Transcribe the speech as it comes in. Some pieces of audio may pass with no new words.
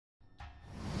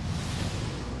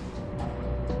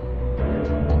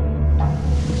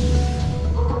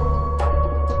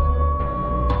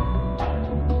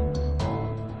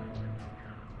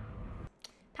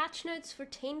patch notes for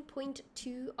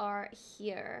 10.2 are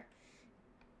here.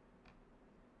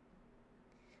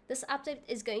 This update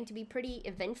is going to be pretty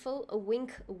eventful, a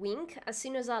wink wink. As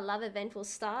soon as our love event will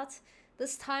start,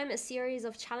 this time a series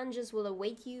of challenges will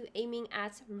await you, aiming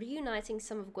at reuniting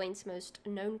some of Gwent's most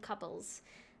known couples.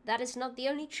 That is not the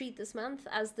only treat this month,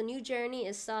 as the new journey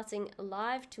is starting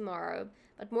live tomorrow,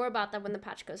 but more about that when the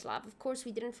patch goes live. Of course,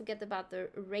 we didn't forget about the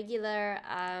regular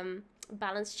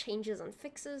balance changes and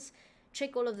fixes.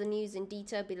 Check all of the news in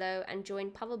detail below and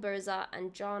join Pavel Berza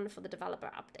and John for the developer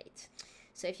update.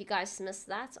 So if you guys missed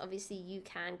that, obviously you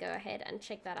can go ahead and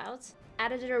check that out.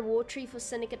 Added a reward tree for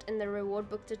Syndicate in the reward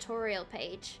book tutorial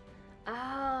page.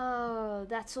 Oh,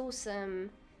 that's awesome.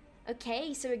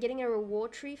 Okay, so we're getting a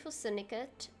reward tree for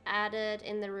Syndicate added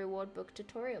in the reward book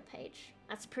tutorial page.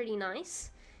 That's pretty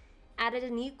nice. Added a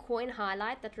new coin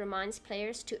highlight that reminds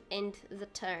players to end the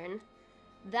turn.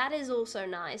 That is also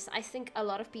nice. I think a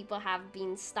lot of people have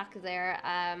been stuck there,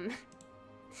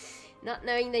 not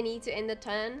knowing they need to end the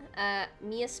turn,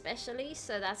 me especially,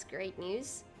 so that's great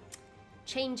news.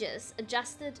 Changes.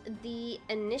 Adjusted the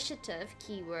initiative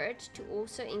keyword to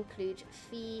also include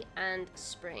fee and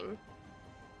spring.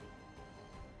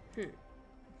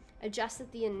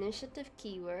 Adjusted the initiative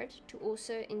keyword to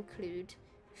also include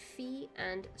fee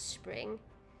and spring.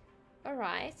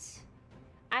 Alright.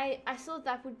 I thought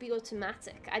that would be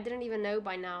automatic. I didn't even know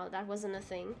by now that wasn't a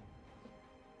thing.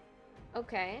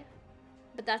 Okay.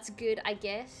 But that's good, I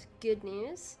guess. Good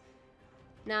news.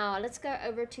 Now, let's go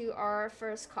over to our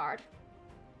first card.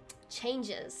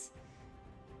 Changes.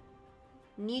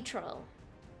 Neutral.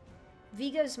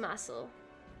 Vigo's Muscle.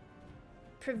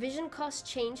 Provision cost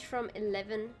changed from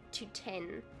 11 to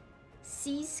 10.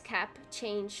 C's cap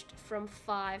changed from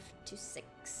 5 to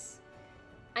 6.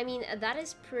 I mean, that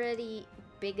is pretty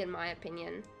big in my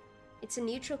opinion. It's a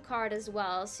neutral card as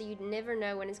well, so you'd never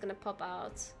know when it's gonna pop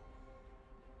out.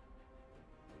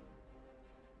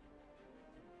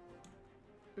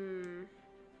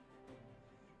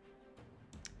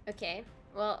 Okay,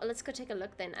 well, let's go take a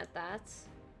look then at that.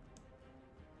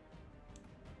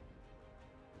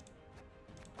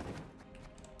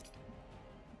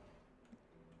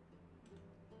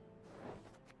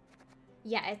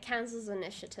 Yeah, it cancels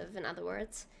initiative, in other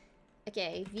words.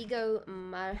 Okay, there we go.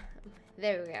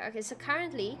 Okay, so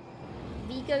currently,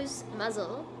 Vigo's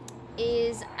Muzzle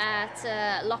is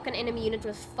at lock an enemy unit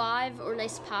with 5 or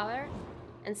less power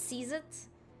and seize it.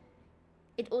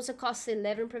 It also costs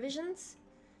 11 provisions.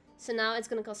 So now it's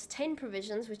going to cost 10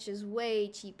 provisions, which is way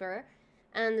cheaper.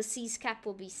 And the seize cap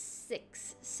will be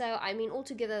 6. So, I mean,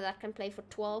 altogether that can play for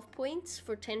 12 points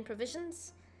for 10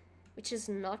 provisions, which is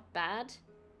not bad.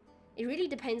 It really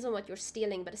depends on what you're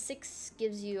stealing, but a 6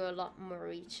 gives you a lot more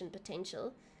reach and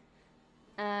potential.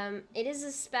 It is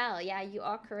a spell. Yeah, you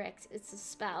are correct. It's a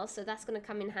spell, so that's going to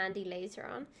come in handy later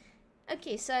on.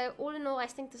 Okay, so all in all, I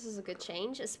think this is a good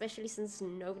change, especially since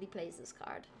nobody plays this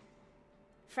card.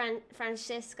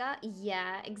 Francesca,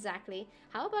 yeah, exactly.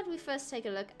 How about we first take a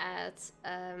look at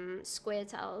Square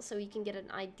Tile so we can get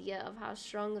an idea of how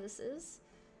strong this is.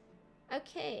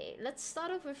 Okay, let's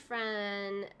start off with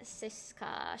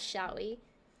Francesca, shall we?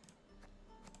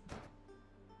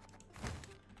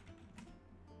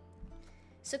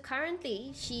 So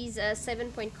currently, she's a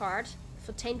 7-point card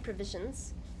for 10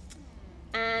 provisions.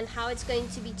 And how it's going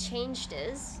to be changed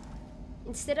is,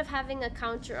 instead of having a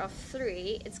counter of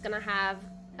 3, it's going to have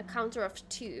a counter of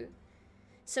 2.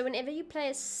 So whenever you play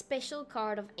a special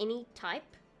card of any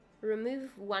type,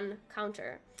 remove 1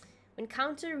 counter. When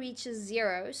counter reaches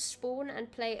 0, spawn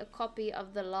and play a copy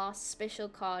of the last special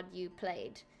card you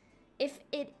played. If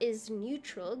it is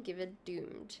neutral, give it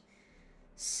doomed.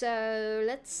 So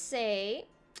let's say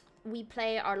we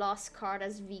play our last card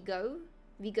as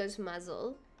Vigo's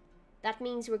Muzzle. That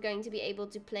means we're going to be able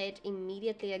to play it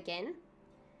immediately again.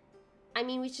 I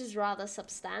mean, which is rather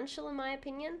substantial in my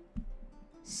opinion.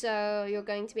 So you're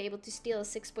going to be able to steal a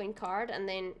 6-point card, and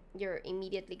then you're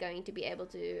immediately going to be able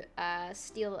to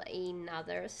steal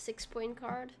another 6-point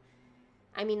card.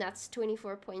 I mean, that's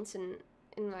 24 points in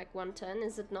like 1 turn,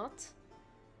 is it not?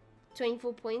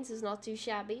 24 points is not too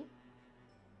shabby.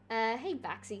 Hey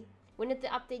Baxi, when did the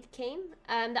update came?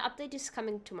 The update is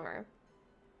coming tomorrow.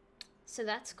 So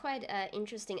that's quite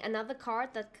interesting. Another card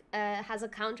that has a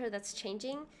counter that's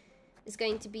changing is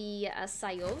going to be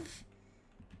Sayov.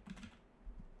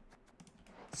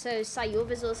 So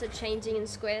Sayov is also changing in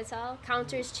Square Tile.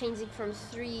 Counter is changing from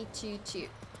 3 to 2.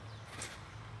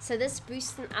 So this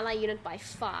boosts an ally unit by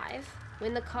 5.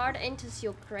 When the card enters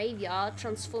your graveyard,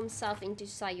 transform itself into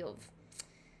Sayov.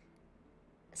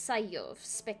 Sayov,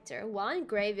 Spectre. While in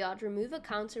graveyard, remove a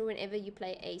counter whenever you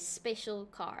play a special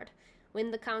card.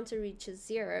 When the counter reaches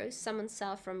 0, summon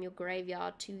self from your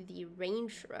graveyard to the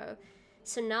range row.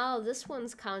 So now this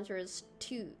one's counter is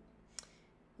 2.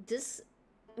 This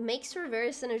makes for a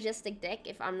very synergistic deck,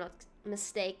 if I'm not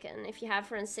mistaken. If you have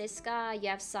Francesca, you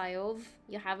have Sayov,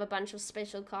 you have a bunch of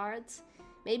special cards.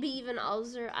 Maybe even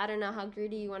Ulzer. I don't know how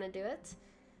greedy you want to do it.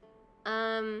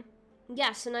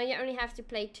 Yeah, so now you only have to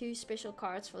play 2 special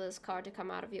cards for this card to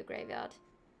come out of your graveyard.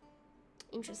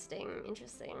 Interesting,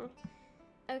 interesting.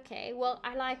 Okay, well,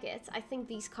 I like it. I think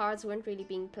these cards weren't really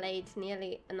being played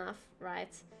nearly enough,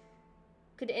 right?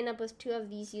 Could end up with 2 of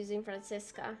these using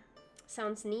Francesca.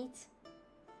 Sounds neat.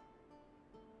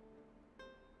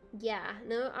 Yeah,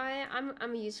 no, I'm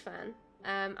a huge fan.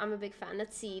 I'm a big fan.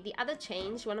 Let's see. The other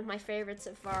change, one of my favorites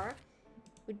so far,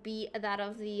 would be that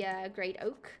of the Great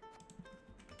Oak.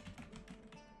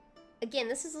 Again,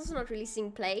 this is also not really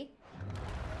seeing play.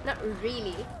 Not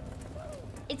really.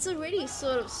 It's already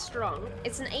sort of strong.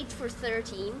 It's an 8 for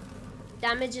 13.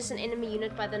 Damages an enemy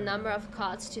unit by the number of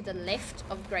cards to the left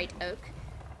of Great Oak.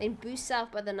 Then boosts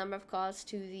self by the number of cards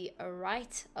to the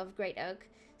right of Great Oak.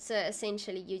 So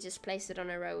essentially you just place it on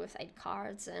a row with 8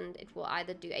 cards and it will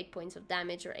either do 8 points of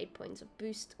damage or 8 points of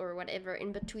boost or whatever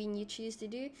in between you choose to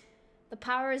do. The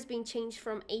power is being changed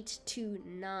from 8 to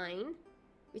 9,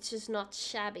 which is not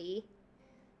shabby.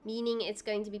 Meaning it's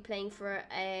going to be playing for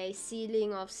a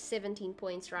ceiling of 17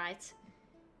 points, right?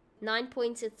 9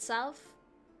 points itself,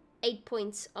 8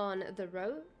 points on the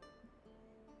row.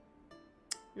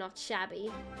 Not shabby.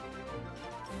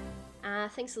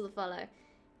 Thanks for the follow.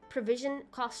 Provision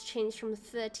cost changed from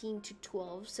 13 to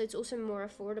 12, so it's also more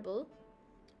affordable.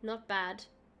 Not bad.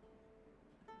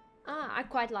 I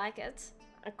quite like it.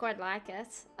 I quite like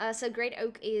it. So Great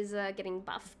Oak is getting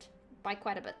buffed by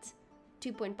quite a bit.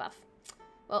 2-point buff.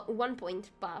 Well, 1-point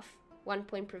buff.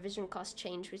 1-point provision cost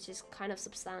change, which is kind of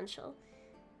substantial.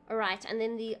 Alright, and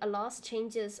then the last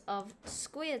changes of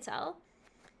Squirtle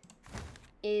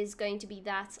is going to be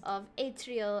that of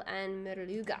Atrial and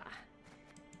Merluga.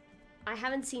 I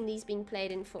haven't seen these being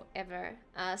played in forever.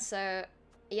 So,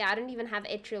 yeah, I don't even have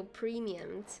Atrial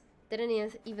premiumed.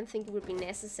 Didn't even think it would be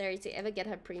necessary to ever get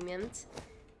her premiumed.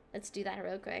 Let's do that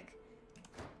real quick.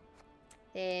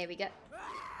 There we go.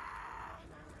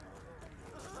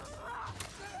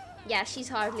 Yeah, she's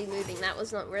hardly moving. That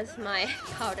was not worth my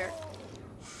powder.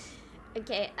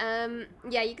 Okay,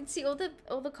 yeah, you can see all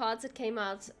the cards that came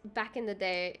out back in the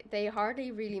day. They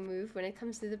hardly really move when it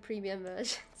comes to the premium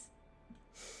versions.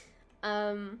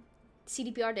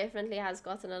 CDPR definitely has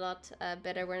gotten a lot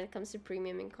better when it comes to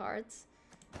premiuming cards.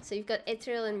 So you've got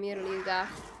Etriel and Mirluga.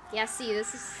 Yeah, see,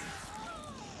 this is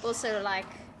also like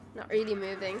not really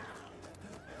moving.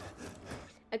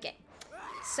 Okay,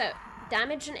 so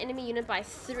damage an enemy unit by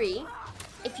 3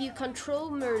 if you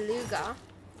control Mirluga,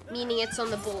 meaning it's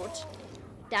on the board.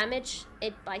 Damage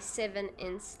it by 7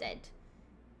 instead.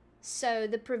 So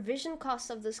the provision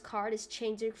cost of this card is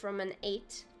changing from an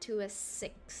 8 to a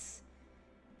 6.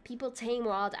 People tame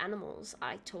wild animals.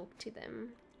 I talk to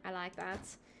them. I like that.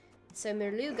 So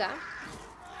Mirluga,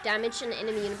 damage an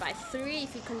enemy unit by 3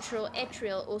 if you control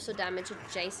Etriel, also damage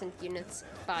adjacent units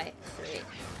by 3.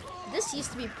 This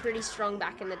used to be pretty strong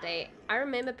back in the day. I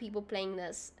remember people playing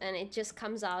this and it just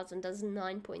comes out and does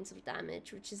 9 points of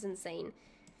damage, which is insane.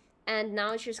 And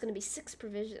now it's just going to be 6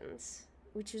 provisions,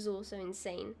 which is also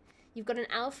insane. You've got an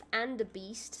elf and a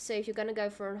beast, so if you're going to go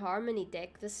for a harmony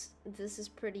deck, this is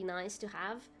pretty nice to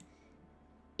have.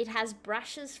 It has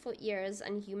brushes for ears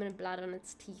and human blood on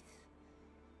its teeth.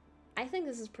 I think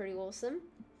this is pretty awesome.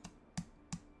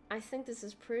 I think this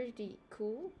is pretty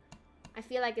cool. I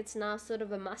feel like it's now sort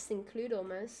of a must include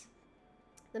almost.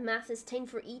 The math is 10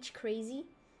 for each, crazy.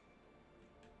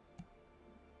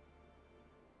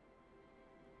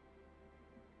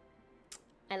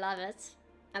 I love it.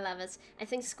 I love it. I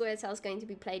think Squirtle is going to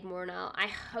be played more now. I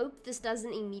hope this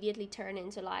doesn't immediately turn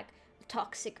into like a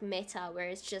toxic meta where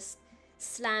it's just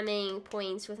slamming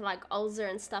points with like Ulzer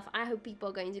and stuff. I hope people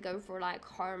are going to go for like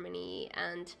Harmony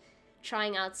and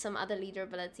trying out some other leader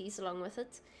abilities along with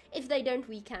it. If they don't,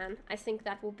 we can. I think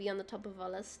that will be on the top of our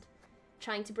list.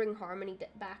 Trying to bring Harmony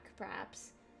back,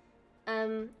 perhaps.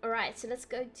 Alright, so let's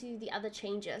go to the other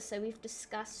changes. So we've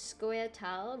discussed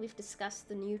Squirtle, we've discussed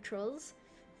the neutrals.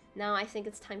 Now I think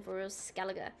it's time for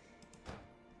Skellige.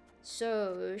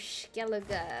 So,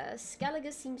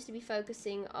 Skellige seems to be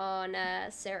focusing on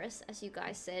Ceres, as you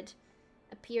guys said.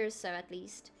 Appears so, at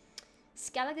least.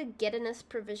 Skellige Geddeneth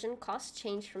provision cost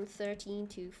changed from 13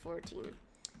 to 14.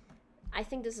 I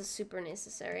think this is super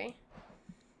necessary.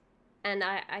 And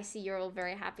I see you're all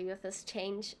very happy with this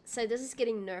change. So this is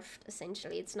getting nerfed,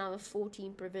 essentially. It's now a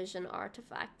 14 provision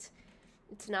artifact.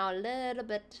 It's now a little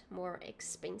bit more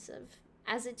expensive,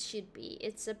 as it should be.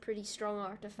 It's a pretty strong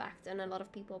artifact and a lot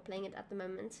of people are playing it at the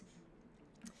moment.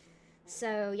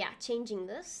 So yeah, changing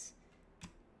this.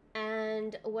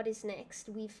 And what is next?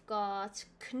 We've got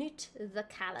Knut the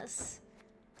Callous.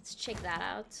 Let's check that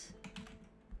out.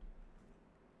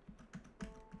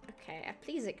 Okay,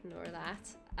 please ignore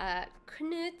that.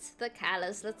 Knut the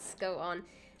Callous, let's go on.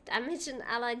 Damage an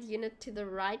allied unit to the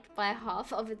right by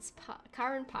half of its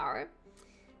current power.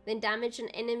 Then damage an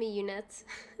enemy unit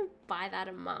by that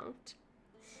amount.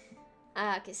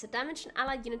 Okay, so damage an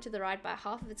allied unit to the right by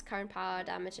half of its current power.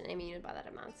 Damage an enemy unit by that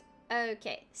amount.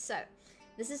 Okay, so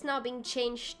this is now being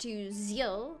changed to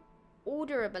Zeal,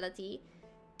 Order ability.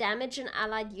 Damage an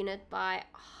allied unit by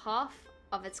half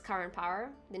of its current power.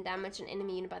 Then damage an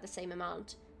enemy unit by the same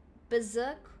amount.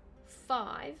 Berserk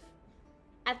 5.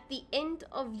 At the end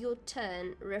of your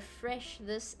turn, refresh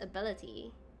this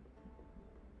ability.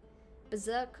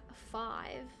 Berserk 5.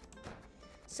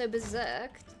 So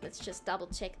Berserk, let's just double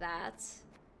check that.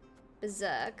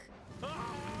 Berserk.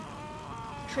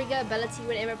 Trigger ability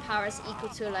whenever power is equal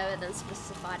to a lower than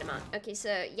specified amount. Okay,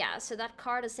 so yeah, so that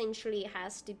card essentially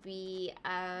has to be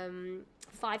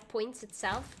 5 points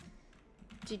itself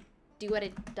to do what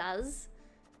it does.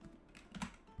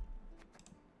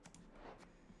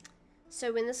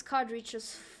 So when this card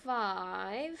reaches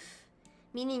 5,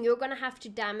 meaning you're gonna have to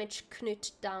damage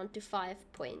Knut down to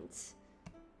 5 points.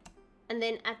 And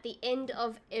then at the end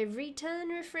of every turn,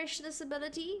 refresh this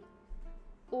ability?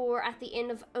 Or at the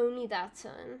end of only that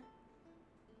turn?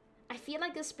 I feel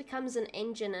like this becomes an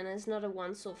engine and is not a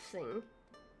once-off thing.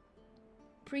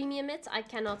 Premium it? I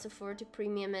cannot afford to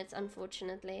premium it,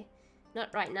 unfortunately.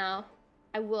 Not right now.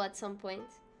 I will at some point.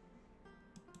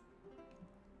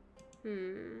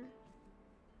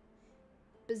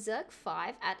 Berserk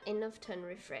 5 at end of turn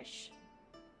refresh.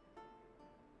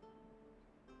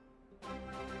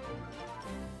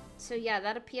 So yeah,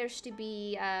 that appears to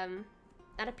be an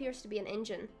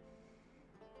engine.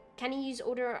 Can he use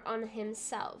order on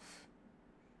himself?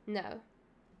 No.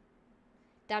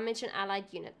 Damage an allied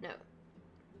unit? No.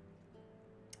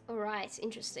 Alright,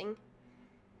 interesting.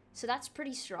 So that's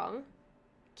pretty strong.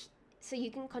 So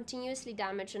you can continuously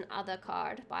damage an other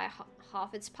card by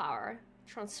half its power.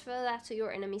 Transfer that to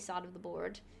your enemy side of the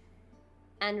board.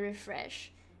 And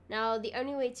refresh. Now, the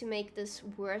only way to make this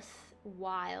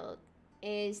worthwhile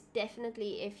is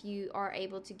definitely if you are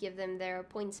able to give them their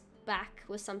points back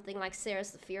with something like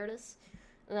Ceres the Fearless.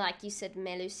 Like you said,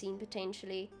 Melusine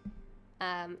potentially.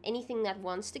 Anything that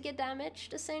wants to get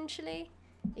damaged, essentially.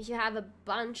 If you have a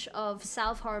bunch of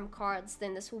self-harm cards,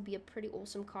 then this will be a pretty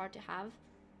awesome card to have.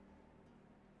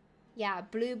 Yeah,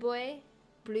 Blue Boy.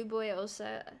 Blue Boy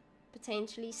also,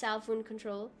 potentially. Self-wound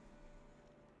control.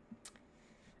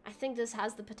 I think this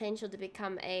has the potential to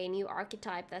become a new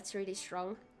archetype that's really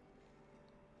strong.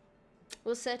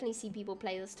 We'll certainly see people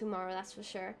play this tomorrow, that's for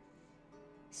sure.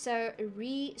 So,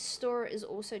 Restore is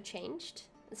also changed.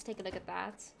 Let's take a look at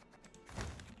that.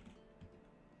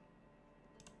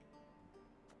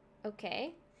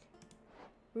 Okay.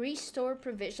 Restore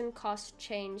provision cost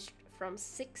changed from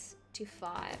 6 to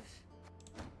 5.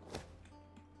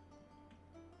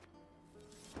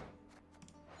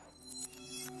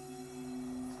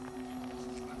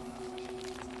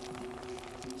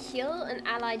 Heal an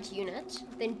allied unit,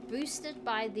 then boost it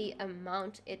by the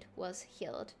amount it was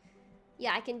healed.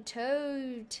 Yeah, I can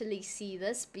totally see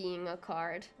this being a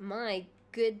card. My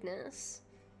goodness.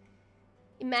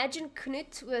 Imagine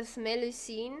Knut with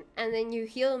Melusine, and then you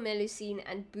heal Melusine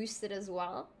and boost it as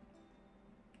well.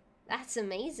 That's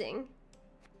amazing.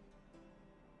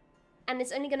 And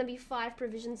it's only going to be 5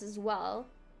 provisions as well.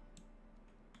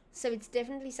 So it's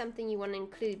definitely something you want to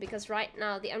include, because right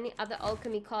now the only other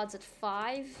alchemy cards at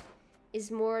 5 is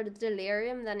more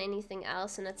Delirium than anything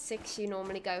else, and at 6 you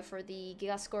normally go for the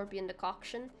Giga Scorpion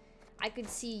Decoction. I could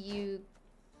see you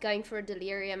going for a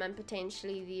Delirium and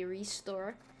potentially the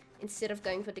Restore instead of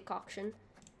going for Decoction.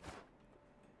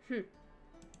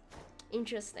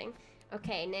 Interesting.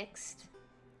 Okay, next.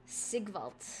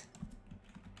 Sigvald.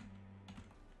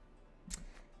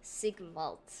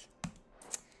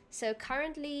 So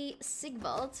currently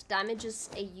Sigvald damages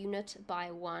a unit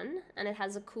by 1 and it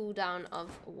has a cooldown of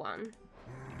 1.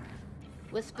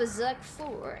 With Berserk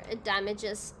 4, it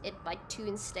damages it by 2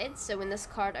 instead, so when this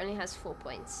card only has 4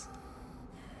 points.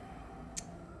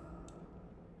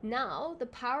 Now, the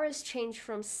power is changed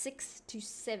from 6 to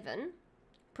 7.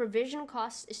 Provision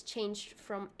cost is changed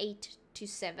from 8 to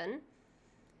 7.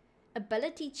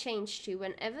 Ability changed to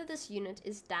whenever this unit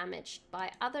is damaged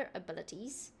by other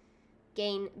abilities,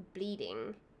 gain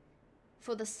bleeding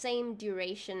for the same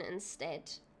duration instead.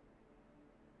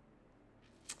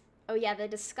 Oh yeah, they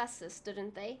discussed this,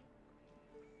 didn't they?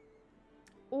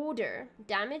 Order,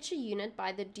 damage a unit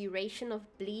by the duration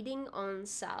of bleeding on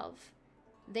self.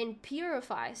 Then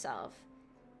purify self.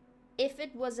 If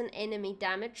it was an enemy,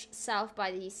 damage self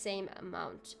by the same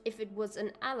amount. If it was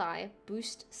an ally,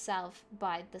 boost self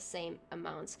by the same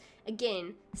amounts.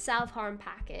 Again, self-harm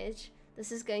package.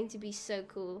 This is going to be so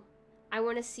cool. I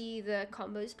want to see the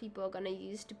combos people are going to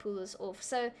use to pull this off.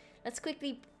 So let's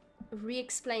quickly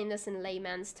re-explain this in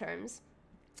layman's terms.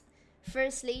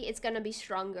 Firstly, it's going to be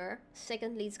stronger.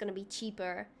 Secondly, it's going to be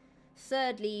cheaper.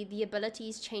 Thirdly, the ability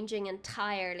is changing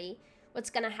entirely. What's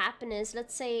going to happen is,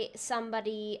 let's say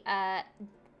somebody, okay,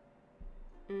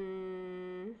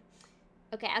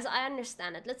 as I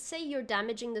understand it, let's say you're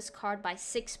damaging this card by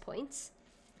 6 points.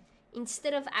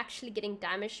 Instead of actually getting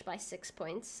damaged by 6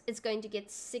 points, it's going to get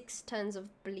 6 turns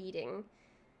of bleeding.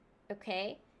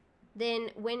 Okay? Then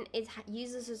when it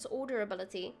uses its order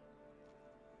ability,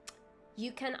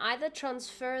 you can either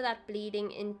transfer that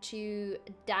bleeding into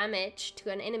damage to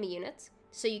an enemy unit.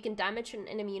 So you can damage an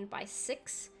enemy unit by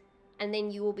 6, and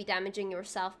then you will be damaging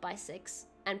yourself by 6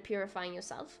 and purifying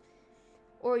yourself.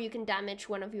 Or you can damage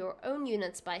one of your own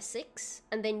units by 6,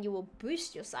 and then you will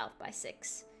boost yourself by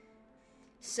 6.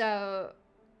 So,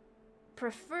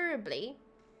 preferably,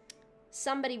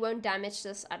 somebody won't damage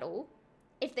this at all.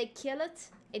 If they kill it,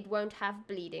 it won't have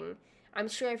bleeding. I'm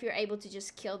sure if you're able to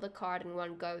just kill the card in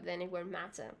one go, then it won't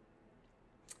matter.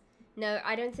 No,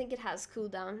 I don't think it has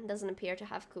cooldown. It doesn't appear to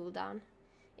have cooldown.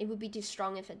 It would be too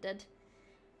strong if it did.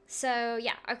 So,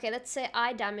 yeah, okay, let's say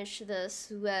I damage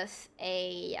this with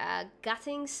a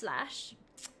gutting slash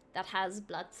that has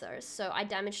bloodthirst. So I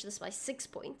damage this by 6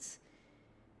 points.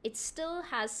 It still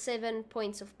has 7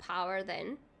 points of power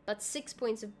then, but 6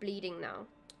 points of bleeding now.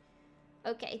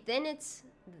 Okay, then it's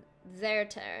their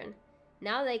turn.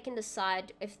 Now they can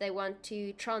decide if they want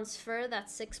to transfer that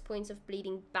 6 points of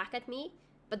bleeding back at me,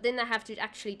 but then they have to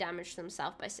actually damage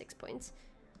themselves by 6 points.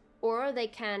 Or they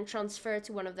can transfer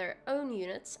to one of their own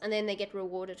units, and then they get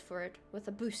rewarded for it with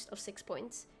a boost of 6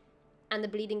 points. And the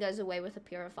bleeding goes away with a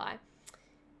purify.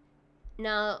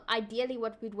 Now, ideally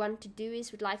what we'd want to do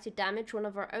is we'd like to damage one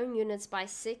of our own units by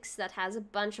 6 that has a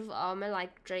bunch of armor,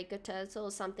 like Draco Turtle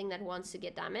or something that wants to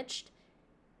get damaged.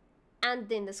 And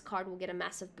then this card will get a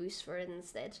massive boost for it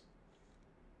instead.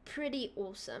 Pretty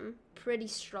awesome, pretty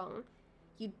strong.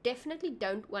 You definitely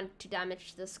don't want to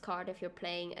damage this card if you're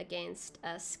playing against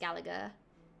a Skellige,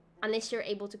 unless you're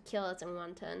able to kill it in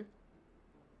one turn.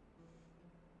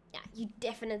 Yeah, you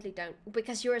definitely don't,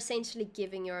 because you're essentially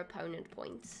giving your opponent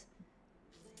points.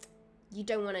 You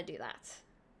don't want to do that.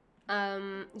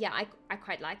 Yeah, I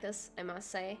quite like this, I must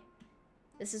say.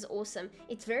 This is awesome.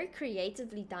 It's very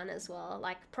creatively done as well.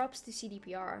 Like, props to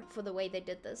CDPR for the way they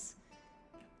did this.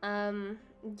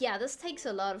 Yeah, this takes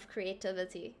a lot of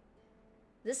creativity.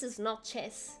 This is not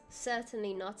chess.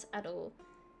 Certainly not at all.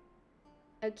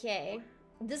 Okay.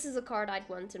 This is a card I'd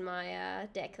want in my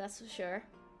deck, that's for sure.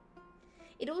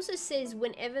 It also says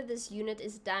whenever this unit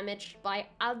is damaged by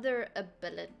other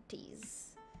abilities.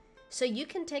 So you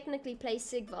can technically play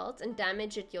Sigvald and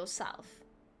damage it yourself.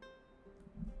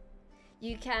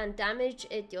 You can damage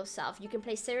it yourself. You can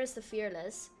play Ceres the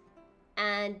Fearless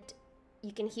and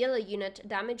you can heal a unit,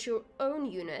 damage your own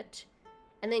unit,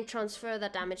 and then transfer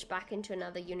that damage back into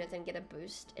another unit and get a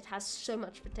boost. It has so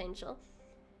much potential.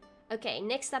 Okay,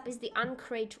 next up is the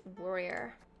Uncrate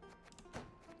Warrior.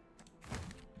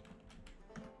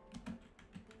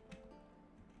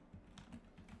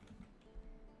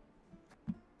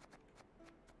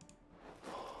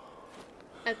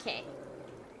 Okay.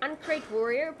 Uncrate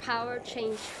Warrior, power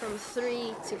changed from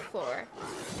 3 to 4.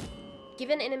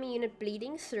 Give an enemy unit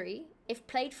bleeding 3. If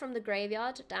played from the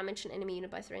graveyard, damage an enemy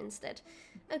unit by 3 instead.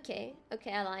 Okay,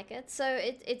 okay, I like it. So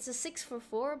it's a 6 for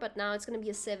 4, but now it's going to be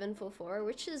a 7 for 4,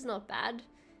 which is not bad.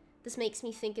 This makes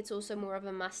me think it's also more of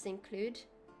a must include,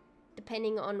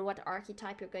 depending on what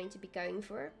archetype you're going to be going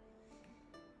for.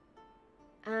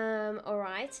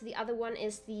 Alright, the other one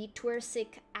is the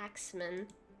Twersic Axeman.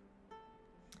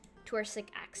 Twersic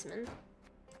Axeman.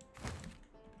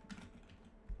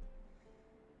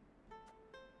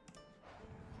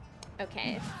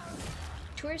 Okay.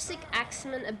 Twersic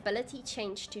Axeman ability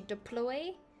change to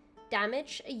deploy.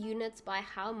 Damage a unit by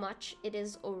how much it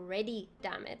is already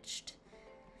damaged.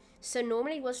 So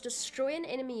normally it was destroy an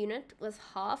enemy unit with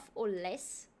half or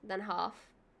less than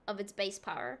half of its base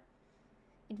power.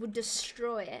 It would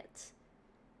destroy it.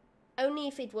 Only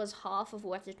if it was half of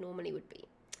what it normally would be.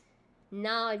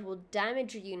 Now it will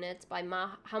damage a unit by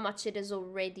how much it is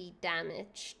already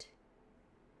damaged.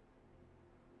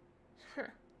 Huh.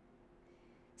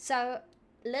 So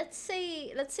let's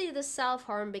say the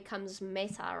self-harm becomes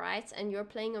meta, right? And you're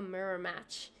playing a mirror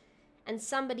match and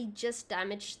somebody just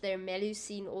damaged their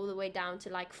Melusine all the way down to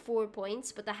like 4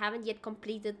 points, but they haven't yet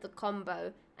completed the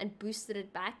combo and boosted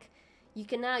it back. You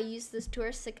can now use this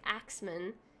Torsic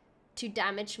Axeman to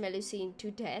damage Melusine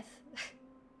to death.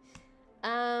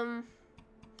 I'm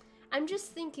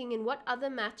just thinking, in what other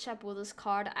matchup will this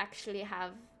card actually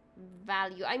have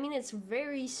value? I mean, it's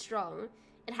very strong.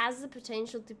 It has the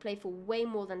potential to play for way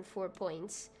more than 4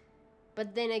 points.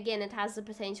 But then again, it has the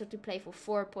potential to play for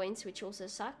 4 points, which also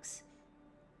sucks.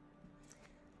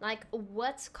 Like,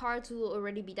 what cards will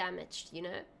already be damaged, you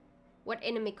know? What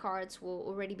enemy cards will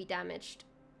already be damaged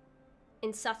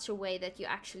in such a way that you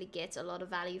actually get a lot of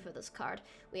value for this card?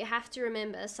 We have to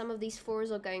remember, some of these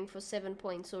 4s are going for 7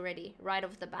 points already, right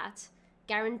off the bat.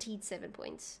 Guaranteed 7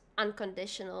 points.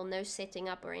 Unconditional, no setting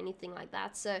up or anything like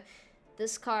that. So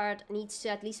this card needs to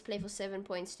at least play for 7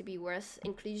 points to be worth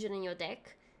inclusion in your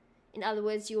deck. In other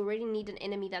words, you already need an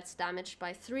enemy that's damaged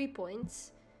by 3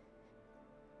 points.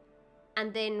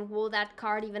 And then will that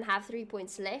card even have 3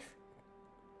 points left?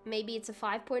 Maybe it's a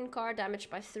 5-point card, damaged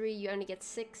by 3, you only get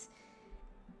 6.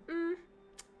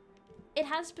 It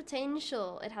has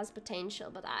potential,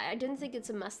 but I don't think it's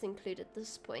a must include at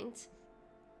this point.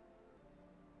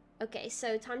 Okay,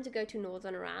 so time to go to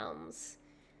Northern Realms.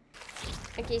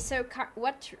 Okay, so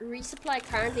what Resupply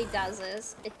currently does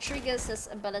is, it triggers this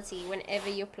ability whenever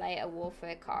you play a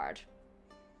Warfare card.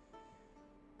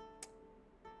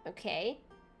 Okay,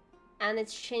 and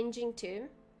it's changing to,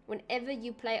 whenever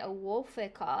you play a Warfare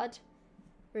card,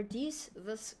 reduce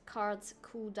this card's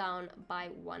cooldown by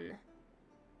 1.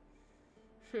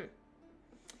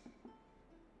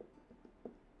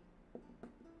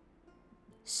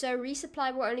 So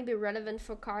Resupply will only be relevant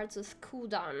for cards with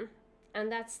cooldown. And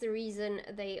that's the reason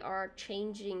they are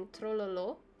changing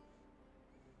Trollolo.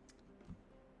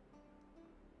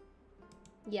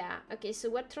 Yeah, okay, so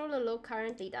what Trollolo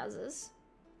currently does is,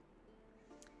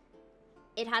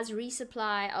 it has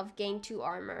resupply of gain 2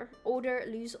 armor. Order,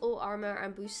 lose all armor,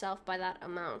 and boost self by that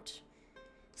amount.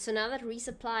 So now that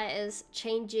resupply is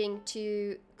changing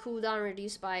to cooldown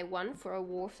reduced by 1 for a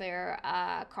Warfare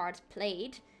card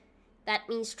played, that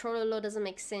means Trollolo doesn't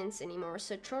make sense anymore.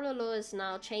 So Trollolo is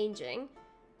now changing.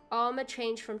 Armor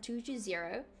change from 2 to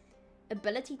 0.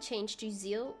 Ability change to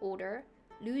Zeal Order.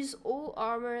 Lose all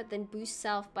armor, then boost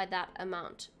self by that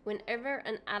amount. Whenever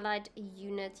an allied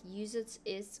unit uses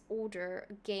its order,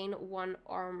 gain 1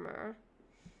 armor.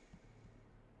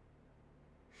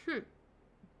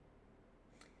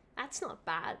 That's not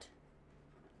bad.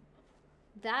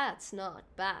 That's not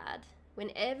bad.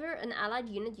 Whenever an allied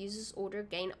unit uses order,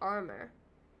 gain armor.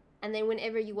 And then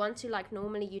whenever you want to, like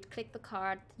normally, you'd click the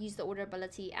card, use the order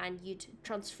ability, and you'd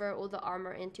transfer all the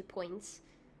armor into points.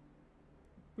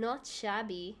 Not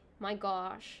shabby. My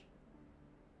gosh.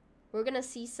 We're gonna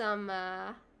see some,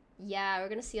 yeah, we're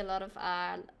gonna see a lot of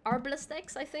Arbalest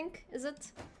decks, I think, is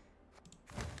it?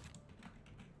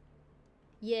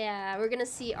 Yeah, we're gonna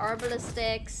see Arbalest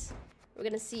decks. We're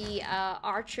gonna see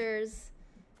archers.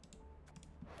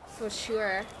 For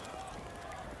sure.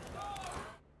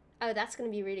 Oh, that's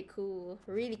gonna be really cool.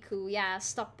 Really cool. Yeah,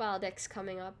 stockpile decks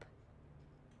coming up.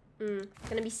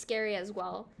 Gonna be scary as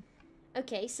well.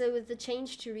 Okay, so with the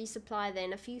change to resupply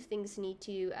then, a few things need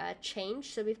to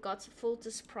change. So we've got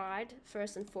Fultist Pride,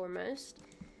 first and foremost.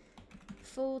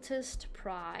 Fultist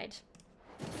Pride.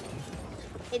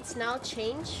 It's now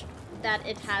changed that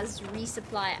it has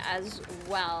resupply as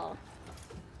well.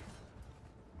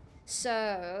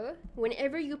 So,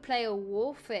 whenever you play a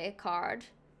Warfare card,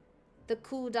 the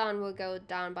cooldown will go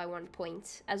down by 1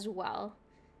 point as well.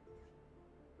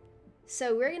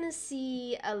 So we're gonna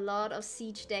see a lot of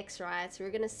siege decks, right? So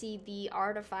we're gonna see the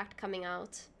artifact coming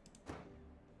out.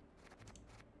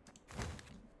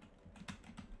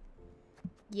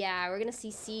 Yeah, we're gonna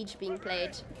see siege being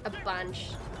played a bunch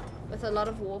with a lot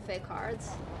of Warfare cards.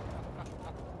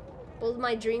 Build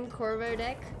my dream Corvo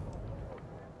deck.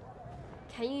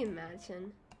 Can you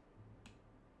imagine?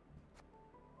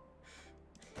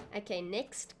 Okay,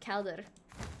 next, Calder.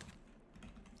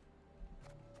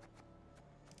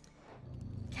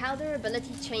 Calder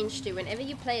ability change to, whenever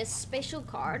you play a special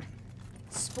card,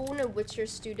 spawn a Witcher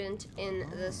student in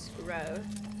this row.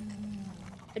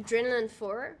 Adrenaline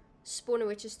 4, spawn a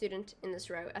Witcher student in this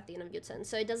row at the end of your turn.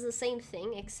 So it does the same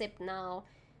thing, except now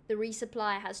the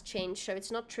resupply has changed, so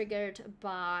it's not triggered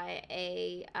by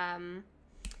a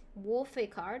Warfare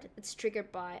card, it's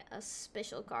triggered by a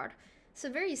special card. So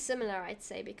very similar, I'd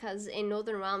say, because in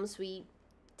Northern Realms we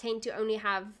tend to only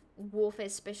have Warfare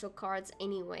special cards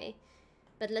anyway.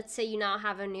 But let's say you now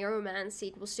have a Neuromancy,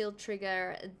 it will still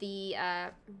trigger the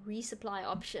resupply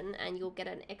option and you'll get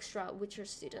an extra Witcher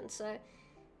student. So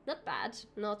not bad,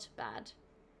 not bad.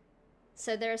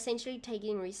 So they're essentially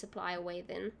taking resupply away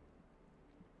then.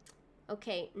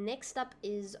 Okay, next up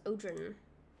is Odrin.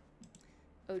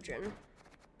 Odrin.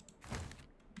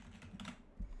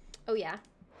 Oh yeah,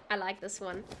 I like this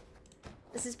one.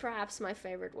 This is perhaps my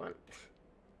favorite one.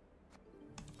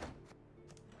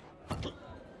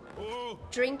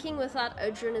 Drinking without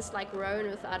Odrin is like rowing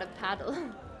without a paddle.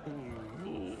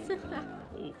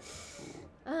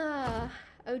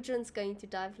 Odrin's going to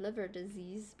die of liver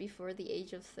disease before the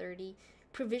age of 30.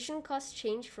 Provision cost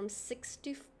change from 6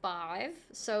 to 5,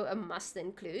 so a must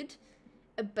include.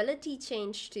 Ability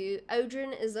change to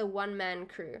Odrin is a one-man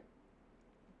crew.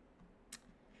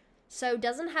 So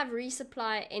doesn't have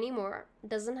resupply anymore,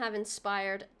 doesn't have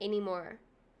inspired anymore.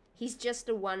 He's just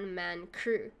a one-man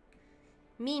crew.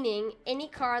 Meaning any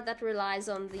card that relies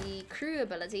on the crew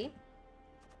ability,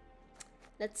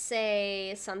 let's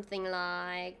say something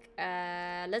like,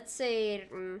 let's say,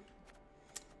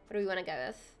 what do we want to go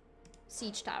with?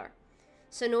 Siege Tower.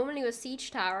 So normally with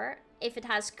Siege Tower, if it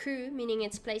has crew, meaning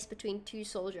it's placed between 2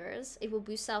 soldiers, it will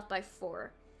boost self by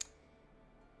 4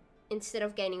 instead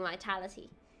of gaining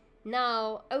vitality.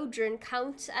 Now, Odrin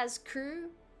counts as crew,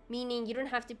 meaning you don't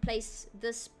have to place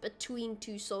this between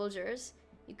 2 soldiers.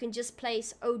 You can just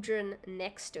place Odrin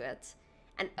next to it.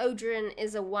 And Odrin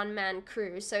is a one-man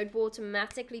crew, so it will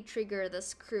automatically trigger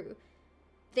this crew.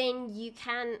 Then you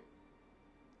can...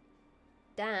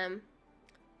 Damn.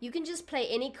 You can just play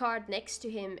any card next to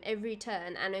him every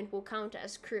turn and it will count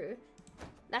as crew.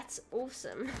 That's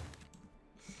awesome.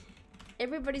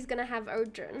 Everybody's gonna have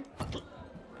Odrin.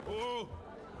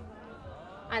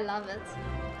 I love it.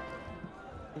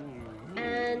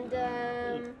 And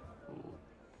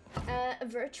a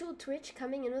virtual Twitch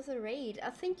coming in with a raid.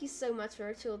 Thank you so much,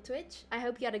 virtual Twitch. I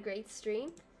hope you had a great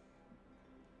stream.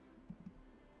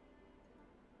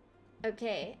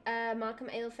 Okay, Malcolm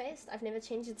Alefaced. I've never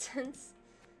changed it since.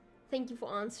 Thank you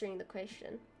for answering the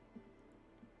question.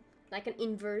 Like an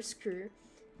inverse crew.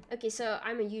 Okay, so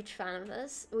I'm a huge fan of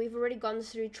this. We've already gone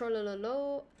through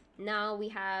Trollololo. Now we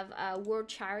have War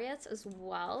Chariots as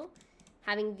well.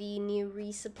 Having the new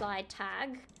resupply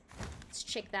tag. Let's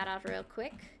check that out real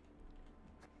quick.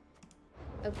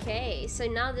 Okay, so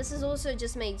now this is also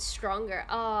just made stronger.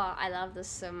 Oh, I love this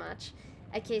so much.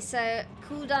 Okay, so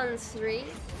cooldown 3.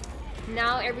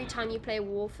 Now every time you play a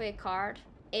warfare card,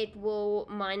 it will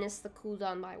minus the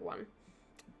cooldown by 1.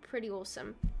 Pretty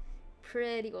awesome.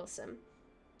 Pretty awesome.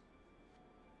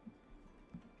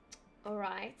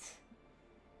 Alright.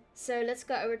 So let's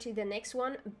go over to the next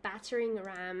one. Battering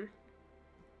Ram.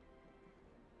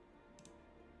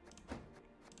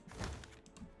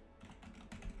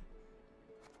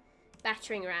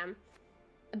 Battering Ram.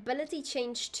 Ability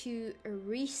change to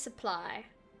resupply.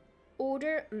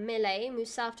 Order melee, move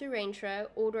south to range row.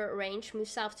 Order range, move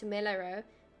south to melee row.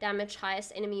 Damage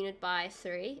highest enemy unit by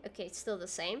 3. Okay, it's still the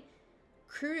same.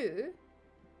 Crew.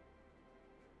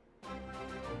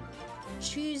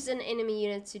 Choose an enemy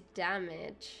unit to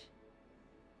damage.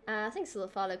 Thanks for the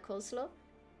follow, Coleslaw.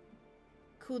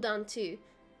 Cooldown 2.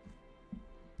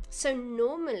 So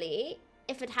normally,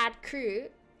 if it had crew,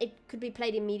 it could be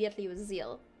played immediately with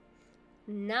Zeal.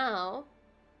 Now,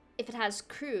 if it has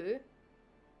crew,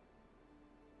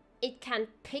 it can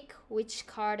pick which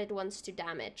card it wants to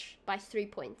damage by 3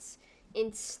 points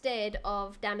instead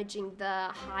of damaging the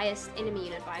highest enemy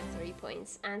unit by 3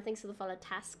 points. And thanks for the follow,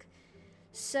 Task.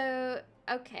 So,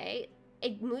 okay,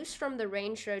 it moves from the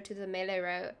range row to the melee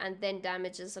row and then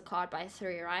damages a card by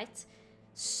 3, right?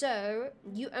 So,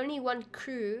 you only want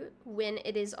crew when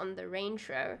it is on the range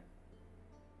row.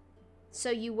 So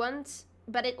you want,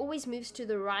 but it always moves to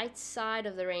the right side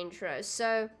of the range row.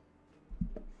 So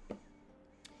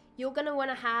you're gonna want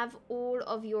to have all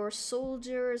of your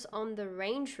soldiers on the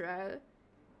range row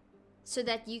so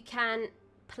that you can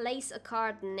place a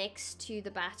card next to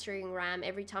the battering ram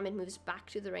every time it moves back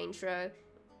to the range row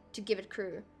to give it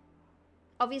crew.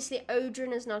 Obviously,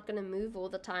 Odrin is not going to move all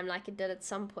the time like it did at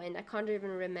some point. I can't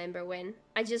even remember when.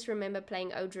 I just remember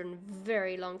playing Odrin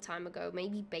very long time ago,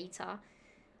 maybe beta.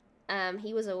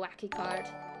 He was a wacky card.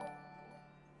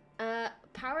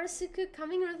 Power Suku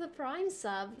coming with a Prime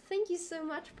sub. Thank you so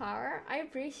much, Power. I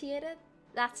appreciate it.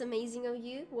 That's amazing of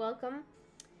you. Welcome.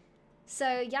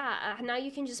 So yeah, now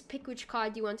you can just pick which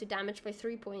card you want to damage by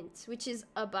 3 points, which is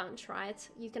a bunch, right?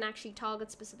 You can actually target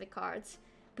specific cards.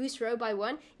 Boost row by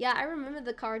 1. Yeah, I remember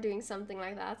the card doing something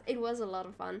like that. It was a lot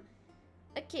of fun.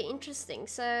 Okay, interesting.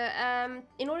 So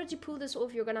in order to pull this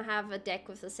off, you're gonna have a deck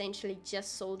with essentially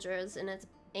just soldiers in it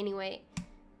anyway.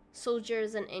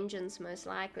 Soldiers and engines, most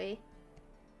likely.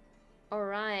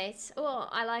 Alright. Oh,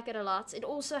 I like it a lot. It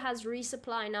also has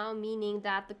resupply now, meaning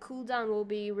that the cooldown will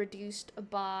be reduced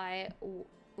by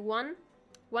one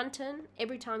turn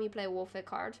every time you play a warfare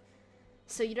card.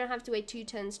 So you don't have to wait 2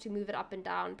 turns to move it up and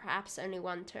down, perhaps only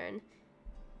 1 turn.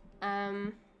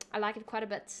 I like it quite a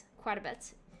bit.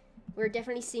 We're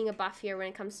definitely seeing a buff here when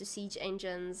it comes to siege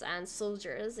engines and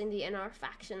soldiers in the NR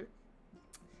faction.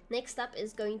 Next up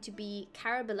is going to be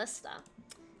Caraballista.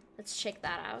 Let's check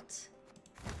that out.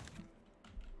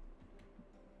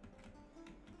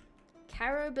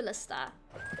 Caraballista.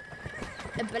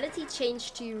 Ability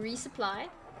change to resupply.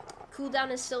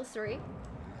 Cooldown is still 3.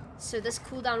 So this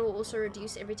cooldown will also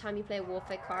reduce every time you play a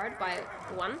warfare card by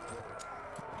 1.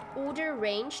 Order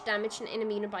range, damage an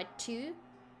enemy unit by 2.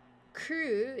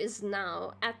 Crew is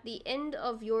now, at the end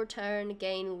of your turn,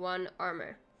 gain 1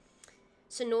 armor.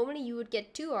 So normally you would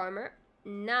get 2 armor.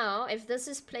 Now, if this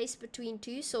is placed between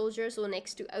 2 soldiers or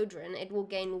next to Odrin, it will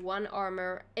gain 1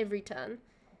 armor every turn,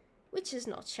 which is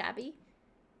not shabby.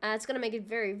 It's going to make it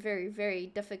very, very, very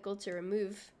difficult to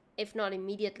remove, if not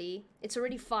immediately. It's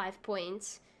already 5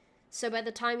 points. So by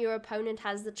the time your opponent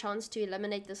has the chance to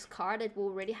eliminate this card, it will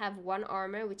already have 1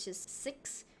 armor, which is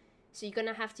 6. So you're going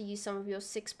to have to use some of your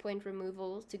 6-point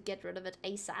removal to get rid of it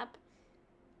ASAP.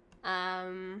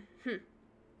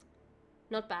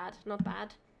 Not bad, not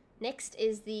bad. Next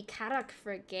is the Karak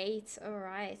Frigate.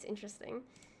 Alright, interesting.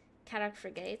 Karak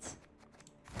Frigate.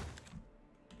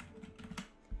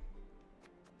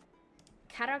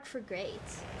 Karak Frigate.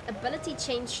 Ability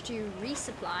change to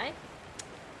resupply.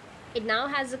 It now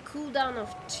has a cooldown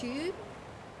of 2.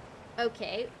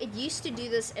 Okay, it used to do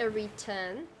this every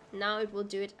turn. Now it will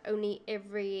do it only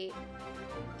every...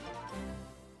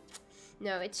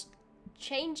 No, it's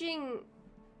changing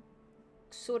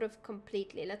sort of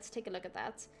completely. Let's take a look at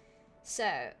that.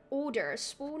 So, order,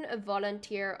 spawn a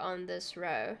volunteer on this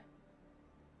row.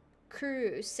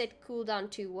 Crew, set cooldown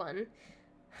to 1.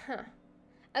 Huh.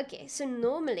 Okay, so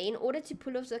normally, in order to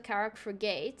pull off the Karak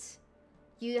Frigate,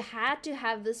 you had to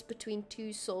have this between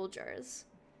 2 soldiers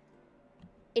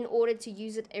in order to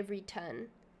use it every turn.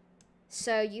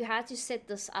 So you had to set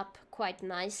this up quite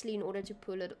nicely in order to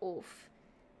pull it off.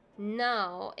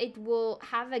 Now, it will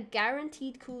have a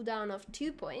guaranteed cooldown of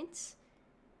 2 points.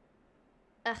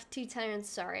 2 turns,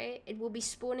 sorry. It will be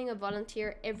spawning a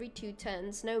volunteer every 2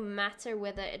 turns, no matter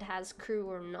whether it has crew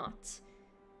or not.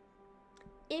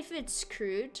 If it's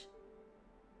crewed,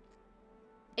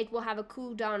 it will have a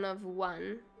cooldown of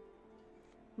 1,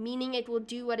 meaning it will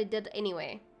do what it did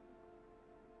anyway.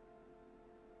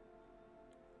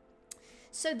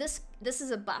 So this is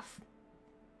a buff.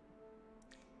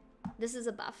 This is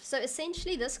a buff. So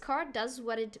essentially this card does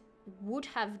what it would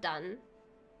have done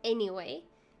anyway.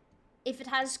 If it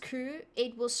has crew,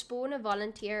 it will spawn a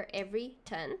volunteer every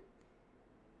turn.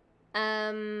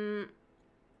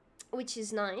 Which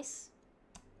is nice.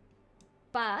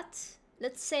 But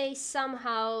let's say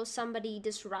somehow somebody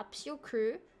disrupts your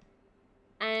crew,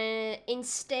 and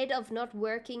instead of not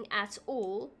working at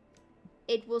all,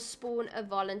 it will spawn a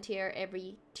volunteer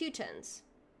every 2 turns.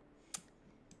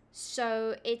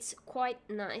 So it's quite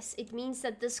nice. It means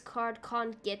that this card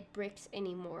can't get bricked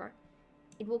anymore.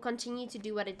 It will continue to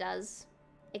do what it does,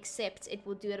 except it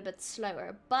will do it a bit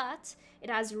slower. But it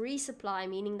has resupply,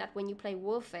 meaning that when you play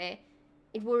warfare,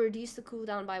 it will reduce the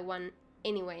cooldown by 1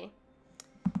 anyway.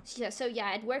 So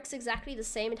yeah, it works exactly the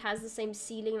same. It has the same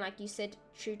ceiling, like you said,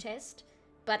 true test,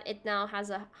 but it now has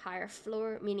a higher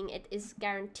floor, meaning it is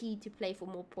guaranteed to play for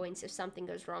more points if something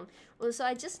goes wrong. Also,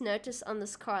 I just noticed on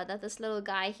this card that this little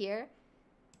guy here,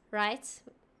 right?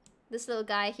 This little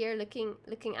guy here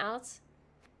looking out.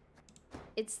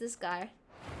 It's this guy.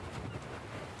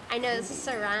 I know this is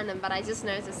so random, but I just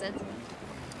noticed it.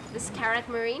 This Karak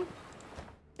Marine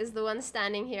is the one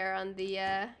standing here on the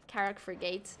Karak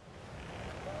Frigate.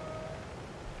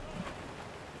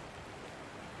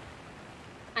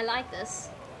 I like this.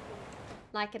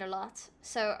 Like it a lot.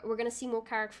 So we're going to see more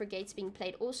Karak Frigates being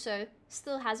played. Also,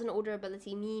 still has an order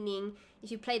ability, meaning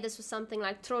if you play this with something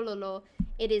like Trollolo,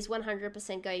 it is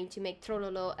 100% going to make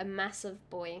Trollolo a massive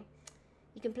boy.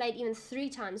 You can play it even 3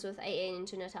 times with AA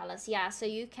into Natalis. Yeah, so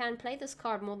you can play this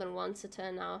card more than once a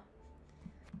turn now.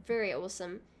 Very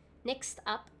awesome. Next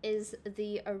up is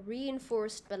the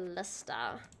Reinforced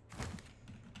Ballista.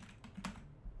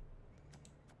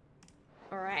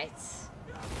 Alright.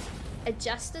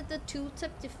 Adjusted the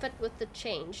tooltip to fit with the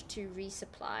change to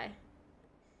resupply.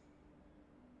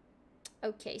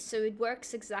 Okay, so it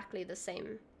works exactly the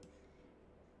same.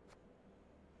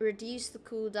 Reduce the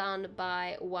cooldown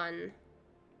by 1.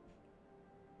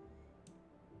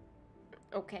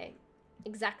 Okay,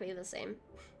 exactly the same.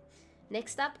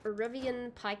 Next up,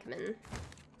 Rivian Pikeman.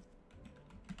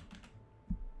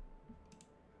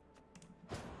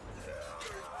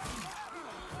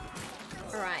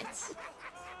 Alright.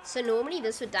 So normally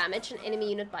this would damage an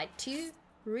enemy unit by 2.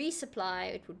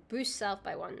 Resupply, it would boost self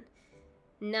by 1.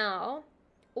 Now,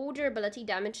 order ability,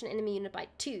 damage an enemy unit by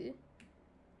 2.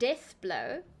 Death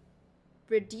blow,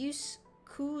 reduce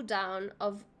cooldown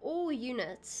of all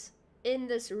units in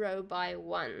this row by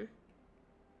 1.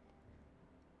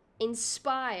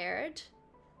 Inspired,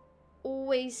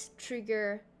 always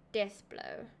trigger death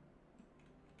blow.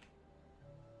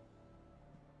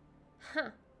 Huh.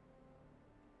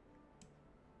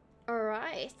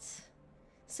 Alright.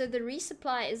 So the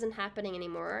resupply isn't happening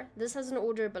anymore. This has an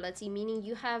order ability, meaning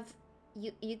you have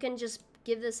you can just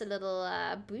give this a little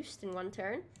boost in 1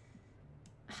 turn.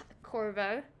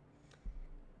 Corvo.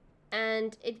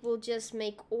 And it will just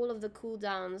make all of the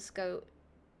cooldowns go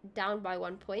down by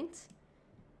 1 point.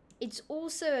 It's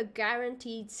also a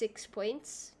guaranteed 6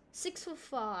 points. 6 for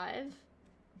 5.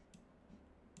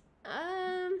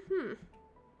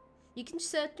 You can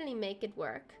certainly make it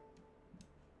work.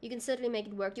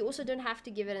 You also don't have to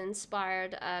give it an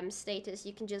inspired status.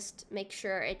 You can just make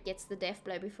sure it gets the death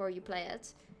blow before you play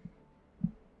it.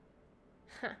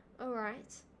 Huh,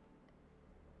 alright.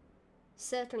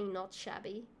 Certainly not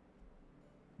shabby.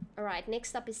 Alright,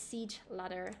 next up is Siege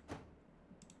Ladder.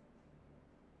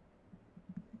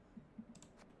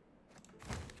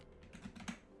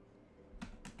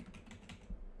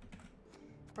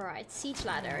 Alright, Siege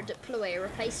Ladder, deploy,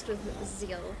 replaced with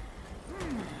Zeal.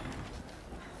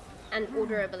 And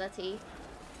order ability.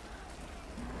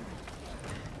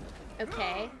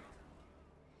 Okay.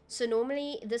 So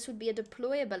normally this would be a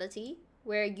deploy ability,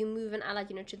 where you move an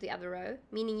allied unit to the other row,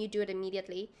 meaning you do it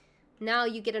immediately. Now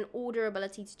you get an order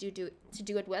ability to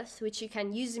do it with, which you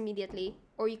can use immediately,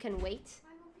 or you can wait.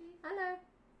 Hallo.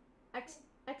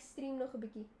 Ek stream nog 'n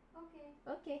bietjie.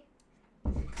 Okay.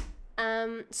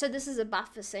 So this is a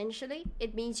buff essentially.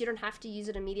 It means you don't have to use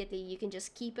it immediately. You can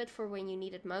just keep it for when you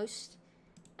need it most,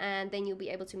 and then you'll be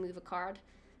able to move a card.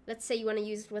 Let's say you want to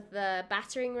use it with the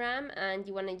battering ram, and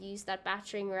you want to use that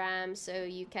battering ram so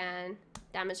you can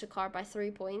damage a card by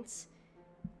 3 points.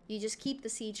 You just keep the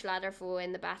Siege Ladder for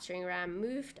when the battering ram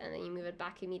moved, and then you move it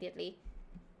back immediately.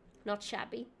 Not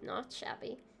shabby, not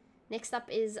shabby. Next up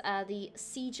is the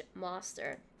Siege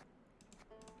Master.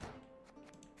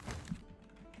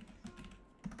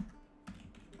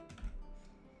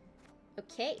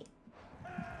 Okay.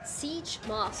 Siege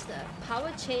Master.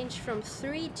 Power change from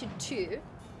 3 to 2.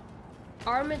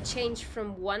 Armor change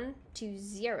from 1 to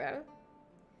 0.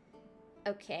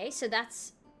 Okay, so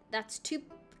that's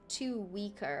too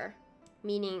weaker,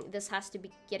 meaning this has to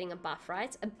be getting a buff,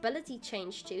 right? Ability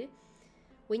change to,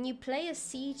 when you play a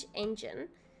siege engine,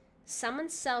 summon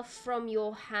self from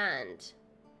your hand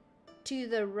to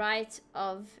the right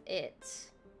of it,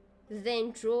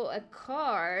 then draw a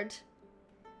card.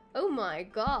 Oh my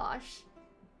gosh.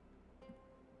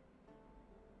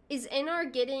 Is NR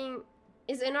getting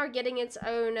its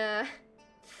own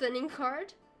thinning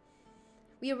card?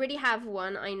 We already have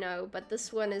one, I know, but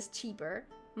this one is cheaper.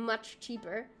 Much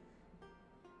cheaper.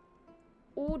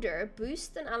 Order,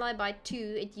 boost an ally by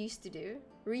 2, it used to do.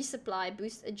 Resupply,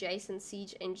 boost adjacent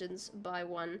siege engines by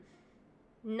 1.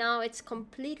 Now it's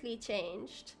completely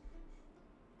changed.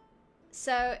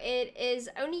 So it is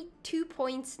only 2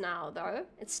 points now, though.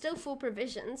 It's still full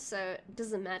provision, so it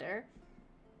doesn't matter.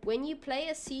 When you play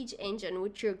a siege engine,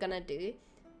 which you're gonna do,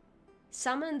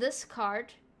 summon this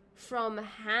card from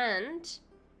hand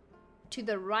to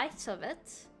the right of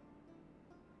it,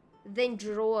 then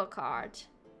draw a card.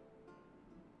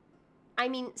 I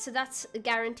mean, so that's a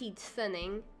guaranteed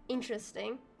thinning.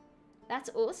 Interesting. That's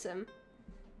awesome.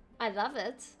 I love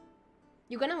it.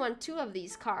 You're gonna want 2 of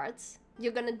these cards.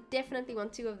 You're gonna definitely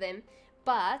want 2 of them.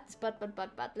 But,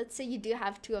 let's say you do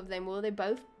have 2 of them. Will they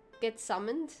both get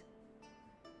summoned?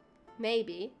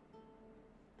 Maybe.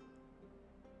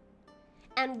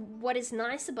 And what is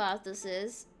nice about this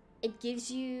is, it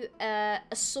gives you a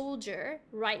soldier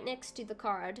right next to the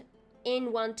card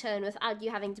in 1 turn without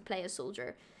you having to play a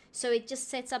soldier. So it just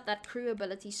sets up that crew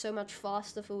ability so much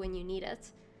faster for when you need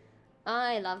it.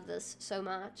 I love this so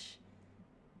much.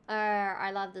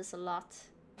 I love this a lot.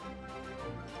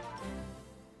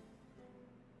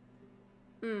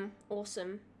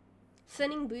 Awesome.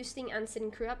 Thinning, boosting, and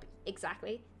setting crew up.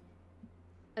 Exactly.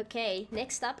 Okay,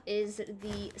 next up is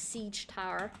the Siege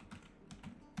Tower.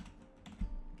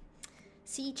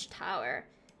 Siege Tower.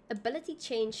 Ability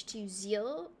change to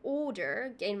Zeal.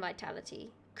 Order, gain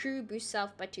vitality. Crew boost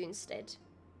self by 2 instead.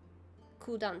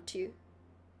 Cooldown 2.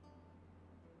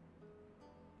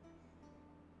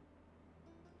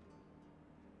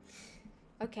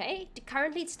 Okay,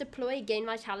 currently it's deploy, gain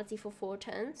vitality for 4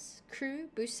 turns. Crew,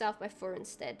 boost self by 4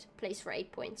 instead. Place for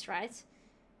 8 points, right?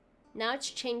 Now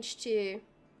it's changed to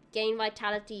gain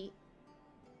vitality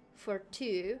for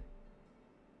 2.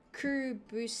 Crew,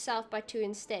 boost self by 2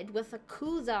 instead, with a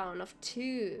cooldown of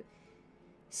 2.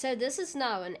 So this is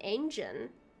now an engine.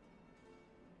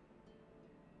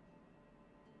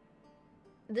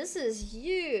 This is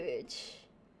huge.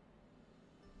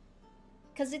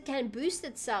 Because it can boost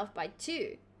itself by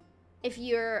 2 if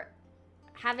you're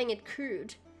having it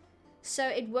crewed. So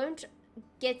it won't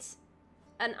get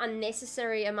an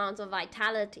unnecessary amount of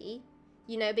vitality,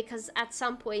 you know, because at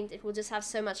some point it will just have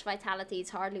so much vitality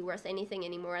it's hardly worth anything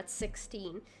anymore at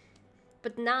 16.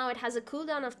 But now it has a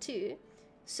cooldown of 2,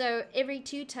 so every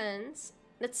 2 turns,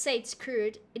 let's say it's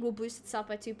crewed, it will boost itself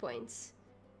by 2 points.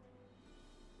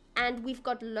 And we've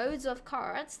got loads of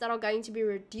cards that are going to be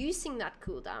reducing that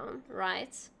cooldown,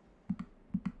 right?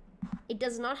 It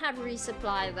does not have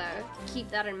resupply though, keep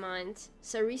that in mind.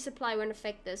 So resupply won't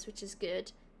affect this, which is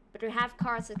good. But we have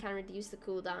cards that can reduce the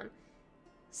cooldown.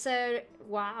 So,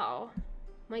 wow.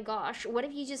 My gosh, what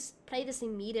if you just play this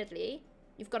immediately?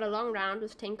 You've got a long round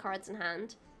with 10 cards in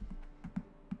hand.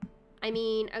 I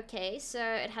mean, okay, so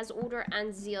it has Order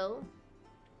and Zeal.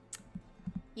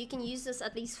 You can use this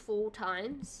at least 4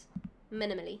 times,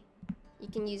 minimally. You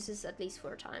can use this at least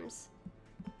 4 times.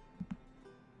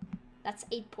 That's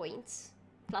 8 points,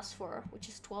 plus 4, which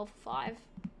is 12, 5.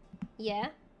 Yeah,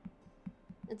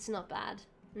 it's not bad.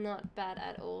 Not bad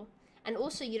at all. And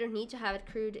also, you don't need to have it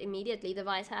crewed immediately. The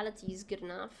vitality is good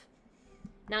enough.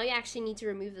 Now you actually need to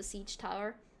remove the siege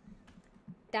tower.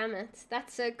 Damn it,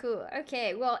 that's so cool.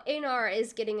 Okay, well, NR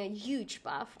is getting a huge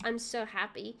buff. I'm so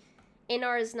happy.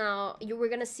 NR is now, we're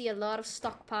gonna see a lot of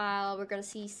stockpile, we're gonna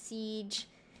see siege.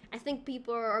 I think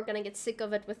people are gonna get sick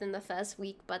of it within the first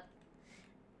week, but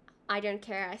I don't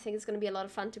care. I think it's gonna be a lot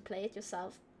of fun to play it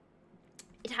yourself.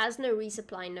 It has no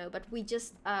resupply, no, but we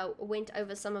just went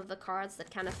over some of the cards that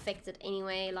can affect it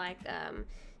anyway, like,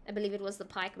 I believe it was the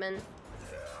Pikeman.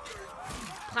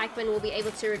 Pikeman will be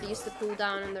able to reduce the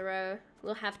cooldown in the row.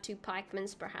 We'll have 2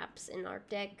 Pikemans, perhaps, in our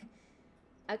deck.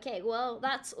 Okay, well,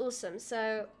 that's awesome.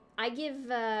 So, I give,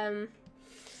 well,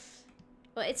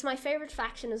 it's my favorite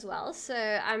faction as well, so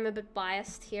I'm a bit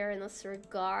biased here in this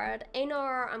regard.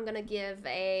 NR, I'm gonna give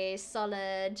a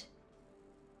solid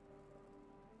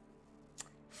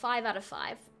 5 out of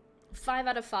 5. 5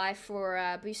 out of 5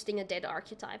 for boosting a dead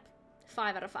archetype.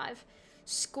 5 out of 5.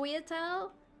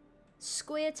 Squirtle,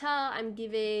 I'm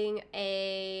giving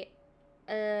a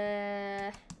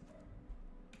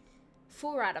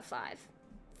 4 out of 5.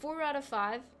 4 out of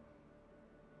 5.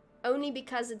 Only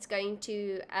because it's going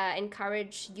to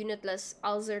encourage unitless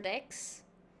Alzur decks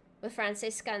with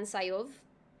Francesca and Sayov.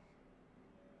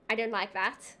 I don't like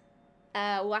that.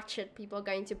 Watch it, people are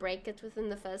going to break it within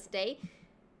the first day.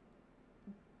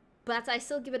 But I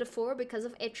still give it a 4 because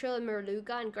of Etril and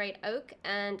Merluga and Great Oak,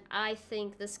 and I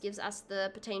think this gives us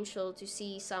the potential to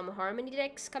see some Harmony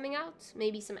decks coming out,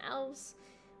 maybe some Elves,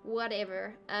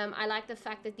 whatever. I like the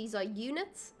fact that these are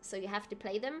units, so you have to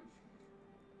play them.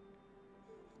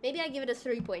 Maybe I give it a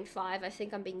 3.5, I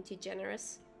think I'm being too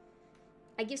generous.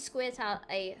 I give Squirtle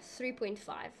a 3.5.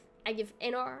 I give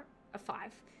NR a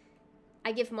 5.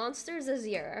 I give Monsters a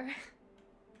 0.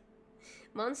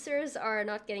 Monsters are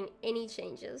not getting any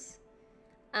changes.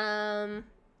 I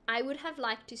would have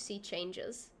liked to see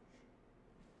changes.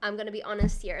 I'm gonna be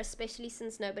honest here, especially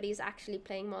since nobody's actually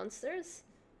playing monsters.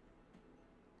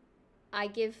 I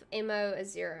give MO a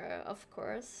 0, of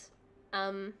course.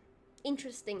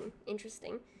 Interesting.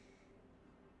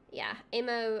 Yeah,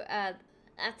 MO,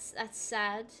 that's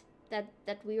sad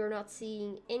that we are not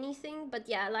seeing anything. But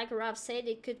yeah, like Rob said,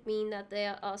 it could mean that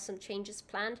there are some changes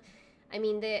planned. I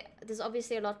mean, there's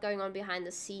obviously a lot going on behind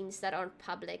the scenes that aren't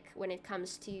public when it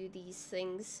comes to these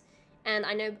things. And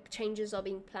I know changes are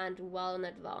being planned well in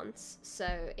advance, so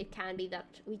it can be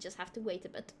that we just have to wait a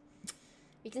bit.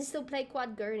 We can still play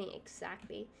Quad Gurney,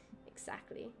 exactly.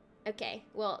 Okay,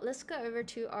 well, let's go over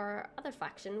to our other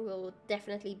faction we'll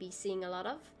definitely be seeing a lot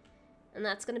of, and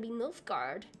that's gonna be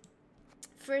Nilfgaard.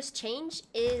 First change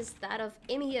is that of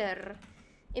Emhyr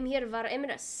var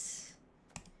Emrys.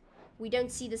 We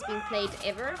don't see this being played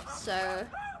ever, so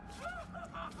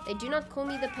they do not call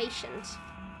me the patient.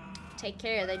 Take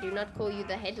care, they do not call you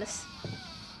the headless.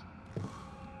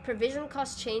 Provision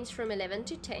cost changed from 11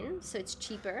 to 10, so it's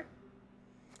cheaper.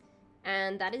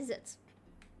 And that is it.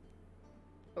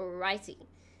 Alrighty.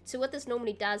 So what this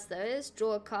normally does though is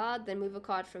draw a card, then move a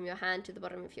card from your hand to the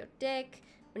bottom of your deck.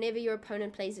 Whenever your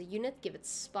opponent plays a unit, give it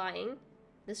spying.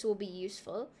 This will be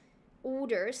useful.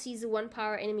 Order sees a 1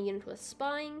 power enemy unit with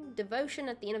spying. Devotion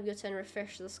at the end of your turn,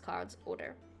 refresh this card's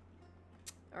order.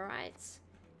 Alright,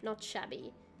 not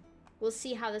shabby. We'll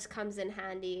see how this comes in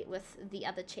handy with the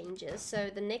other changes. So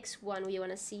the next one we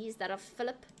want to see is that of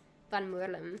Philip van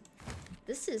Moerlem.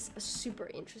 This is a super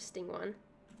interesting one.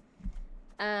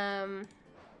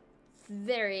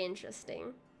 Very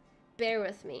interesting. Bear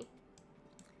with me.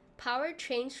 Power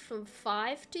changed from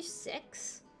 5 to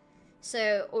 6.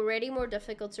 So already more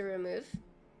difficult to remove.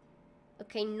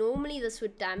 Okay, normally this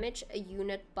would damage a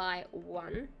unit by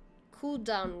 1.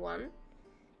 Cooldown 1.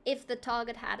 If the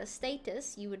target had a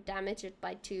status, you would damage it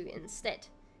by 2 instead.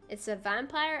 It's a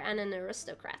vampire and an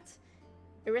aristocrat.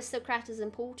 Aristocrat is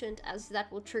important as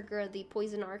that will trigger the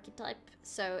poison archetype.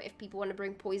 So if people want to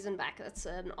bring poison back, that's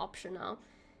an option now.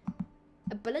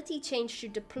 Ability change to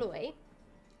deploy.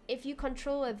 If you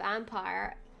control a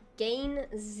vampire, gain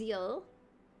zeal.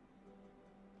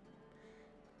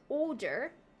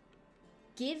 Order.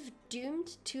 Give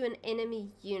doomed to an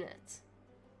enemy unit.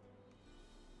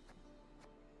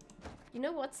 You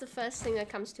know what's the first thing that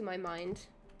comes to my mind?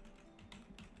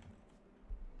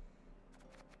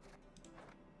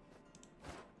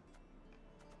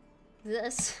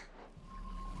 This.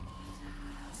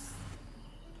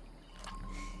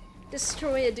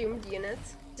 Destroy a doomed unit.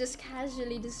 Just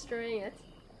casually destroying it.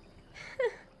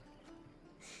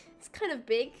 It's kind of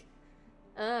big.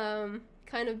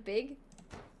 Kind of big.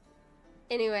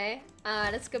 Anyway,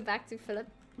 let's go back to Philip.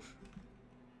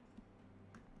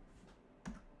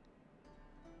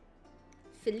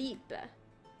 Philippe.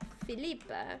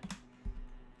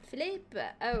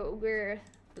 Oh, we're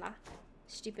blah.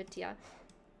 Stupid Tia.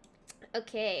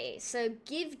 Okay, so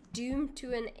give doom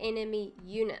to an enemy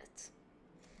unit.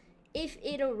 If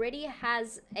it already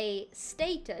has a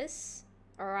status,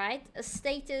 alright, a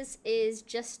status is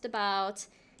just about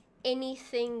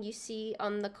anything you see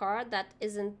on the card that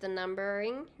isn't the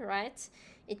numbering, right?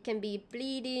 It can be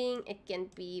bleeding, it can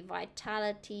be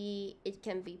vitality, it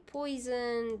can be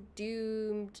poison,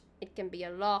 doomed, it can be a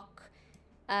lock.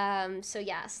 So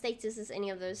yeah, status is any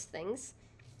of those things.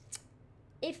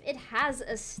 If it has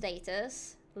a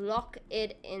status, lock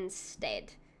it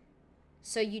instead.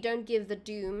 So you don't give the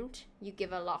doomed, you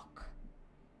give a lock.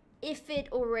 If it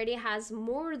already has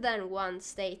more than one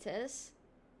status,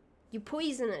 you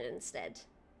poison it instead.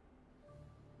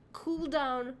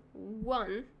 Cooldown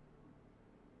 1.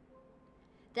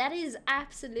 That is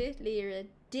absolutely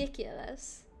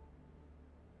ridiculous.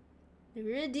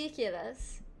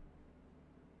 Ridiculous.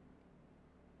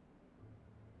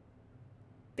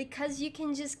 Because you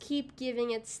can just keep giving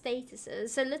it statuses.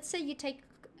 So let's say you take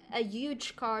a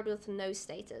huge card with no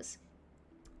status.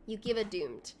 You give it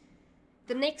doomed.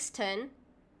 The next turn,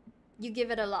 you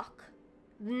give it a lock.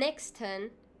 The next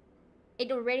turn,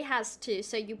 it already has 2,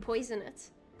 so you poison it.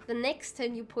 The next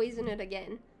turn, you poison it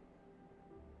again.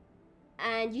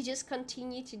 And you just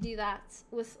continue to do that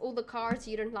with all the cards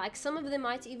you don't like. Some of them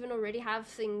might even already have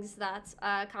things that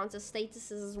count as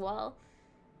statuses as well.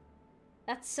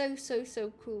 That's so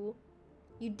cool.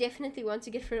 You definitely want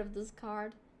to get rid of this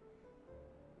card.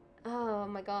 Oh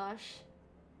my gosh.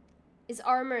 Is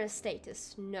armor a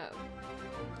status? No.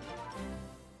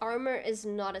 Armor is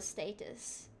not a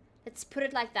status. Let's put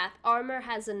it like that. Armor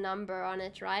has a number on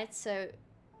it, right? So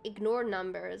ignore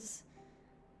numbers.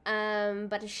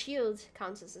 But a shield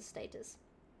counts as a status.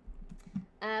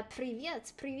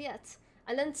 Привет.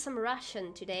 I learned some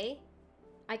Russian today.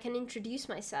 I can introduce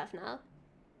myself now.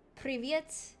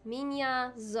 Привет,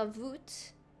 меня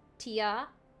зовут Tia.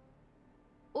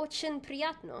 Очень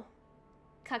приятно.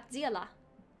 Как дела?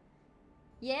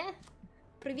 Yeah?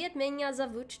 Привет, меня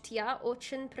зовут Tia.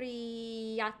 Очень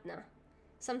приятно.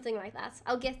 Something like that.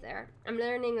 I'll get there. I'm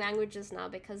learning languages now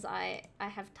because I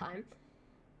have time.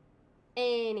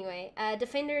 Anyway,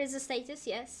 defender is a status,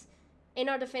 yes.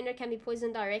 NR defender can be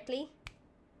poisoned directly.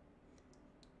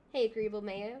 Hey, Agreeable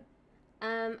Mayo.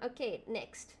 Okay,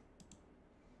 next.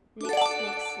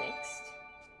 Next.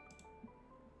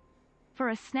 For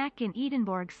a snack in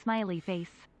Edinburgh, smiley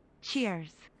face.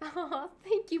 Cheers. Oh,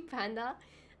 thank you, Panda.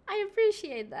 I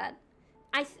appreciate that.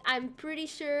 I'm pretty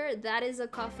sure that is a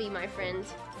coffee, my friend.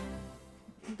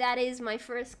 That is my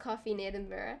first coffee in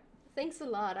Edinburgh. Thanks a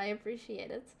lot, I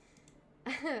appreciate it.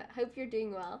 Hope you're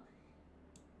doing well.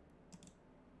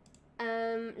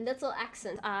 Little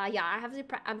accent. Yeah, I have to.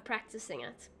 I'm practicing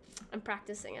it.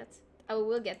 Oh,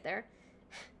 we'll get there.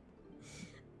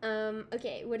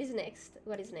 Okay, what is next?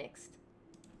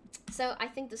 So I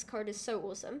think this card is so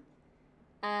awesome.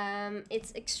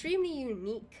 It's extremely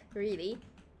unique, really,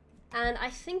 and I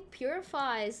think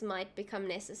purifies might become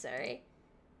necessary.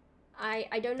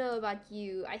 I don't know about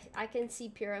you. I can see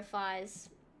purifies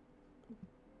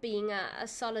being a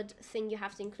solid thing you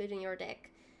have to include in your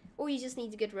deck. Or you just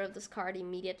need to get rid of this card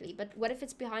immediately. But what if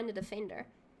it's behind a defender?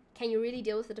 Can you really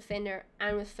deal with the defender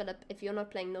and with Philip if you're not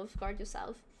playing Nilfgaard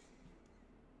yourself?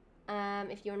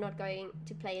 If you're not going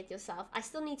to play it yourself. I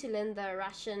still need to learn the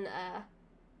Russian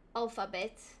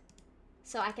alphabet,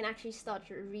 so I can actually start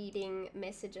reading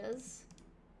messages.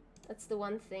 That's the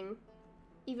one thing.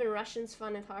 Even Russian's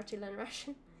fun and hard to learn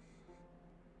Russian.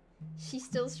 She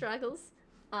still struggles.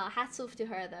 Hats off to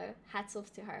her though. Hats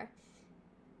off to her.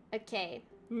 Okay,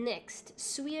 next.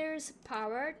 Swear's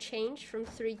power changed from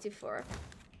 3 to 4.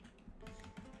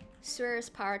 Swear's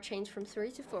power changed from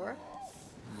 3 to 4.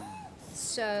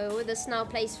 So this now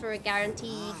plays for a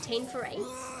guaranteed 10 for 8.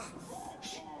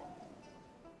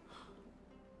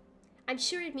 I'm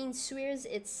sure it means Swears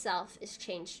itself is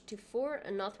changed to 4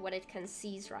 and not what it can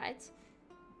seize, right?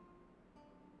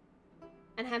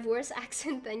 And have worse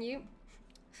accent than you?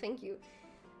 Thank you.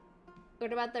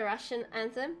 What about the Russian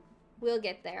anthem? We'll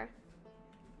get there.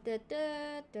 Da,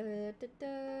 da, da, da,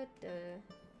 da, da.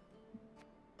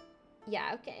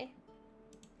 Yeah, okay.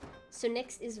 So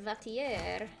next is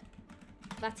Vatier.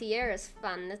 Vatier is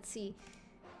fun. Let's see.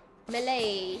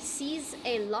 Melee. Seize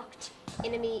a locked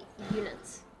enemy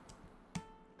unit.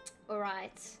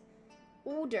 Alright.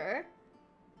 Order.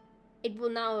 It will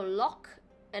now lock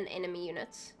an enemy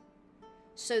unit.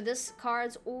 So this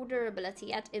card's order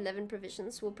ability at 11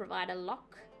 provisions will provide a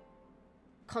lock.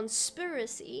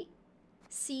 Conspiracy.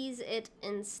 Seize it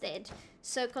instead.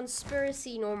 So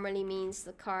conspiracy normally means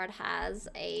the card has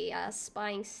a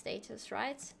spying status,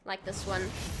 right? Like this one.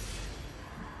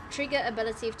 Trigger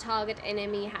ability if target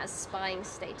enemy has spying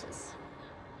status.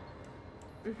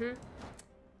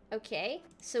 Okay,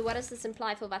 so what does this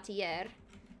imply for Vatier?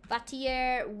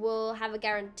 Vatier will have a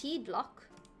guaranteed lock,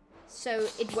 so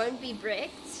it won't be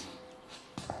bricked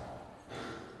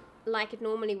like it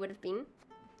normally would have been.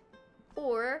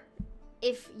 Or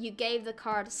if you gave the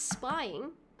card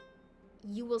spying,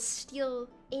 you will steal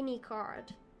any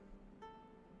card.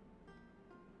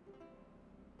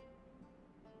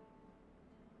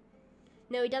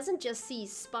 No, it doesn't just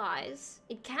seize spies.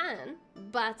 It can,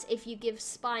 but if you give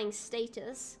spying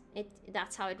status,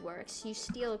 that's how it works. You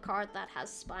steal a card that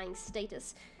has spying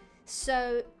status.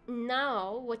 So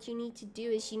now what you need to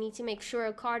do is you need to make sure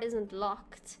a card isn't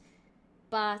locked,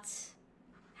 but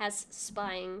has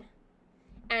spying.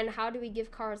 And how do we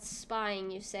give cards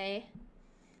spying, you say?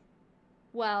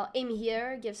 Well,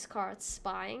 here gives cards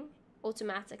spying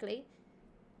automatically.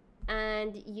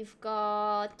 And you've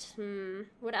got,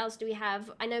 what else do we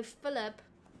have? I know Philip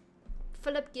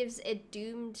gives it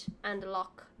doomed and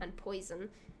lock and poison.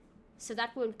 So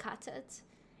that won't cut it.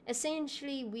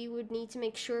 Essentially, we would need to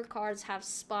make sure cards have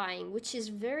spying, which is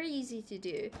very easy to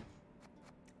do.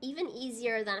 Even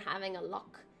easier than having a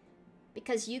lock.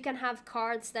 Because you can have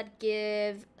cards that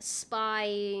give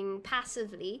spying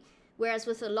passively, whereas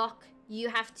with a lock, you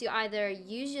have to either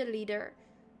use your leader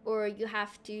or you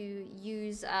have to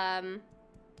use a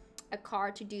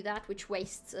card to do that, which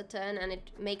wastes a turn and it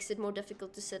makes it more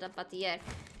difficult to set up at the air.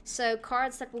 So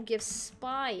cards that will give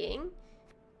spying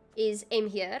is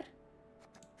here.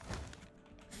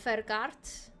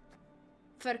 Verkaart.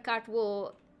 Verkaart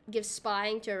will give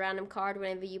spying to a random card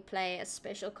whenever you play a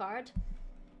special card.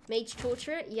 Mage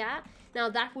Torture, yeah. Now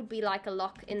that would be like a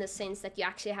lock in the sense that you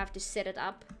actually have to set it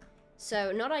up.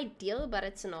 So, not ideal, but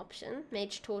it's an option.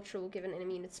 Mage Torture will give an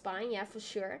enemy unit spying, yeah, for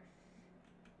sure.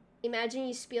 Imagine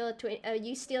you steal a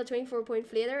 24-point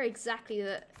flater, exactly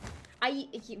the...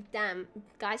 damn,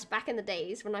 guys, back in the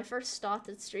days, when I first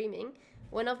started streaming,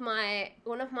 one of my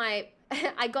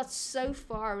I got so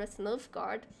far with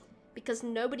Nilfgaard, because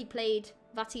nobody played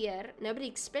Vatier, nobody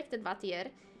expected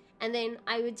Vatier, and then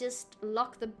I would just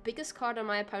lock the biggest card on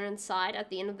my opponent's side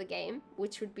at the end of the game,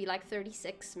 which would be like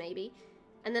 36, maybe.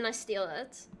 And then I steal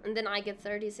it, and then I get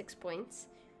 36 points,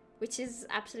 which is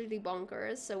absolutely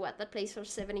bonkers. So what, that plays for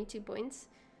 72 points?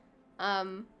 I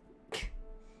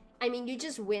mean, you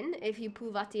just win if you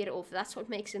pull Vatier off. That's what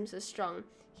makes him so strong.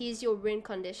 He's your win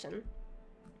condition.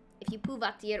 If you pull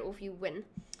Vatier off, you win.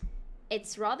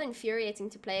 It's rather infuriating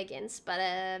to play against, but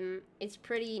it's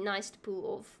pretty nice to pull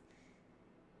off.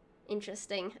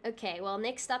 Interesting. Okay, well,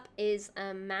 next up is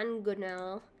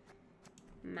Mangonel.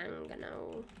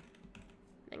 Mangonel.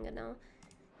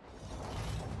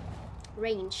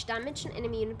 Range. Damage an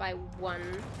enemy unit by 1.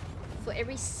 For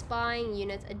every spying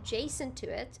unit adjacent to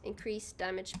it, increase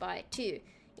damage by 2.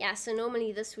 Yeah, so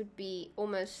normally this would be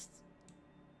almost...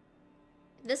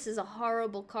 This is a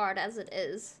horrible card as it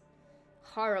is.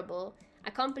 Horrible. I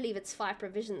can't believe it's 5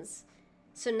 provisions.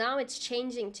 So now it's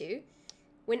changing to...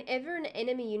 Whenever an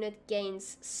enemy unit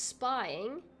gains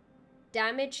spying,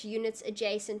 damage units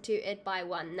adjacent to it by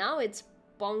 1. Now it's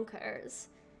bonkers.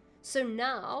 So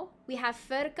now we have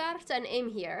Verkaart and M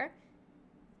here.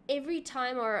 Every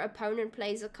time our opponent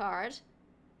plays a card,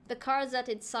 the cards at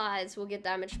its sides will get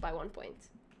damaged by 1 point.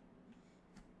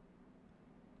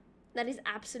 That is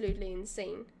absolutely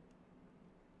insane.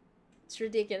 It's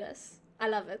ridiculous. I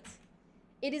love it.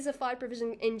 It is a 5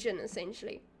 provision engine,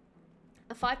 essentially.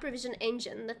 A 5 provision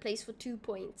engine that plays for 2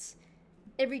 points.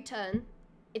 Every turn,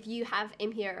 if you have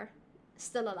him here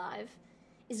still alive.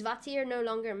 Is Vatir no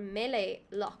longer melee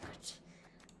locked?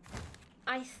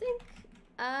 I think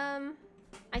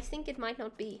it might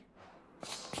not be.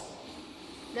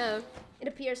 No, it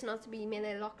appears not to be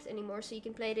melee locked anymore, so you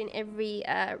can play it in every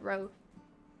row.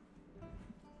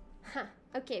 Huh,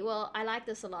 okay, well, I like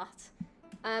this a lot.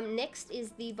 Next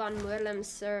is the Van Moorlem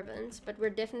Servant, but we're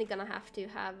definitely gonna have to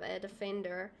have a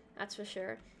defender, that's for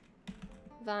sure.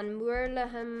 Van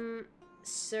Moorlem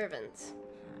Servant.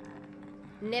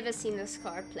 Never seen this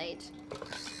card played.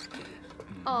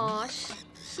 Aw,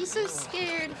 she's so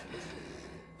scared.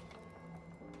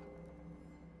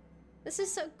 This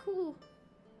is so cool.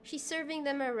 She's serving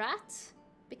them a rat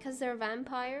because they're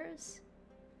vampires.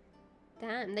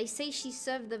 Damn, they say she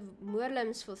served the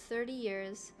Moorlems for 30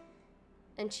 years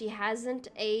and she hasn't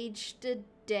aged a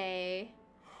day.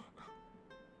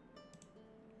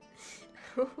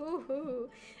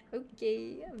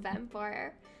 Okay,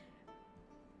 vampire.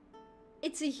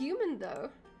 It's a human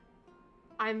though.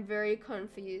 I'm very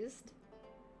confused.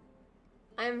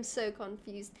 I'm so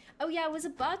confused. Oh yeah, I was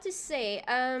about to say,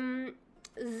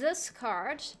 this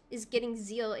card is getting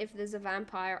Zeal if there's a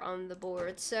vampire on the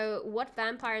board. So what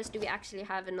vampires do we actually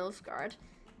have in Nilfgaard?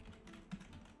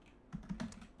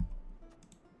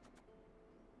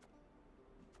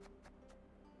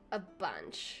 A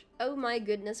bunch. Oh my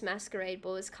goodness, Masquerade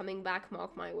Ball is coming back,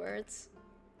 mark my words.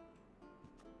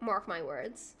 Mark my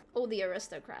words. All the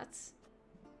aristocrats.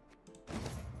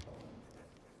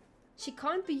 She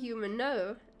can't be human,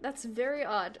 no. That's very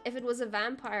odd. If it was a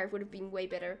vampire, it would have been way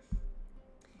better.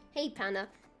 Hey, Panda.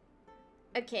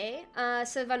 Okay,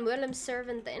 so Van Moorlem's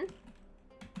Servant then.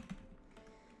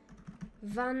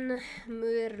 Van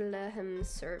Moorlem's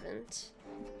Servant.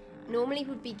 Normally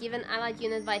would be given allied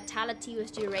unit vitality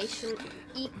with duration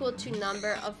equal to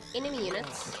number of enemy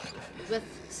units with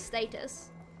status.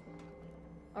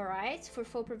 Alright, for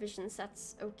 4 provisions,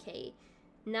 that's okay.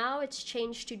 Now it's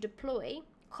changed to deploy.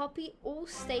 Copy all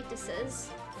statuses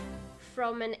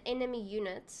from an enemy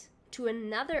unit to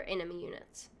another enemy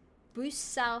unit.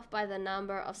 Boost self by the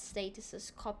number of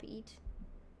statuses copied.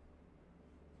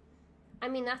 I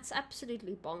mean, that's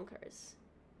absolutely bonkers.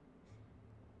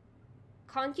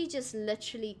 Can't you just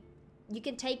literally... You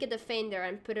can take a defender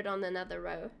and put it on another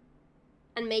row.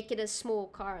 And make it a small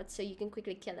card so you can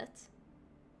quickly kill it.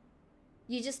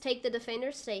 You just take the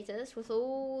defender status with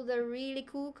all the really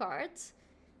cool cards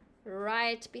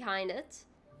right behind it.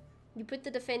 You put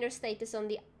the defender status on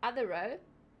the other row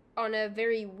on a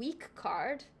very weak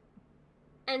card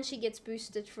and she gets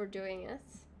boosted for doing it.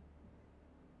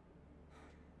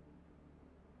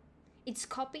 It's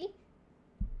copy?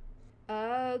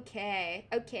 Okay,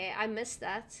 okay, I missed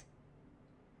that.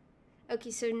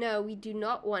 Okay, so no, we do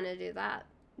not want to do that.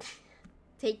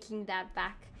 Taking that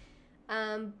back.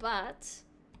 But...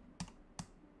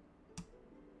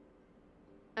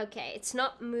 Okay, it's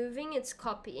not moving, it's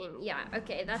copying. Yeah,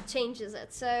 okay, that changes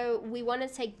it. So we want to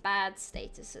take bad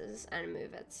statuses and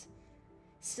move it.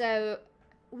 So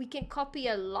we can copy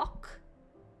a lock,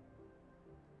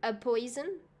 a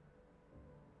poison.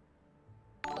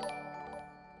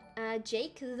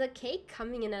 Jake the Cake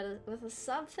coming in with a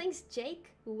sub. Thanks,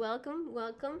 Jake. Welcome,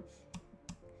 welcome.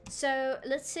 So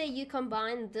let's say you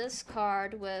combine this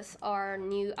card with our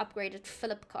new upgraded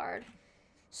Philip card.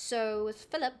 So with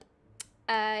Philip,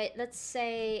 let's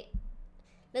say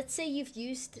you've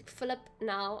used Philip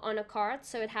now on a card,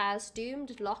 so it has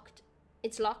doomed, locked,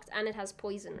 it's locked, and it has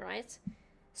poison, right?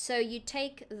 So you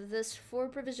take this 4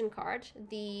 provision card,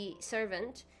 the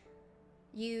servant,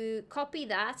 you copy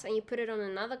that and you put it on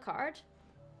another card,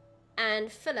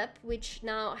 and Philip, which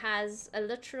now has a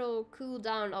literal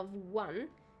cooldown of 1,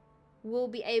 will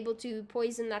be able to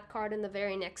poison that card in the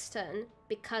very next turn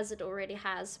because it already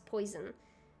has poison.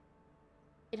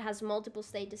 It has multiple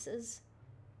statuses.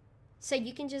 So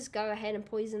you can just go ahead and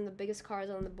poison the biggest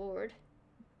cards on the board.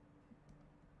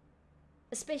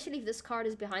 Especially if this card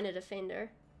is behind a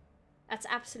defender. That's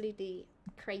absolutely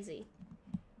crazy.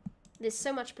 There's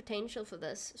so much potential for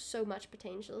this. So much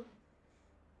potential.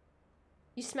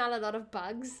 You smell a lot of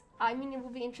bugs. I mean, it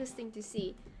will be interesting to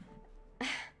see.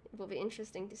 It will be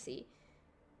interesting to see.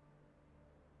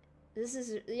 This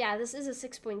is, yeah, this is a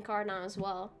 6-point card now as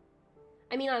well.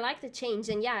 I mean, I like the change,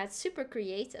 and yeah, it's super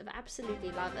creative.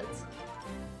 Absolutely love it.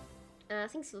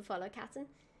 Thanks for the follow, Katten.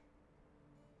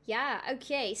 Yeah,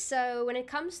 okay, so when it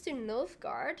comes to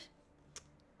Nilfgaard,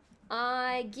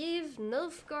 I give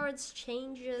Nilfgaard's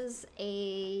changes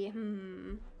a...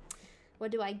 what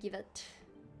do I give it?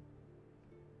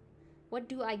 What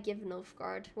do I give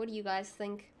Nilfgaard? What do you guys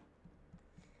think?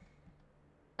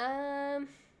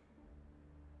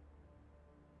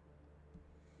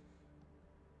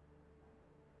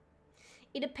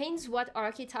 It depends what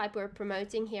archetype we're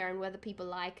promoting here and whether people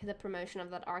like the promotion of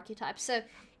that archetype. So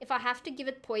if I have to give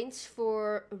it points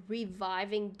for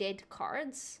reviving dead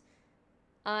cards,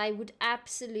 I would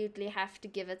absolutely have to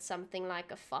give it something like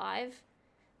a 5.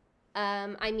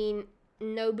 I mean,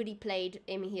 nobody played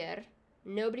Emhyr.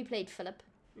 Nobody played Philip.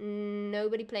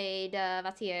 Nobody played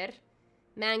Vatier,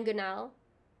 Mangonel,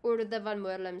 or the Van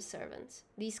Moorlem Servant.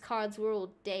 These cards were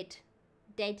all dead.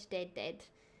 Dead, dead, dead.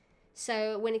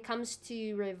 So when it comes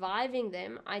to reviving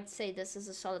them, I'd say this is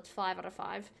a solid 5 out of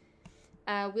 5.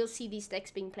 We'll see these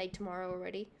decks being played tomorrow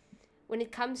already. When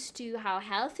it comes to how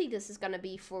healthy this is going to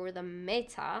be for the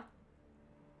meta,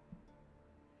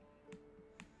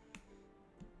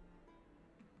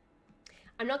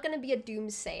 I'm not going to be a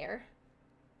doomsayer.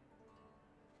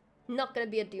 Not going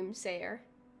to be a doomsayer.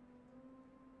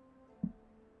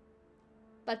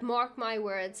 But mark my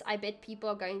words, I bet people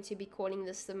are going to be calling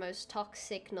this the most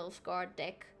toxic Nilfgaard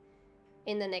deck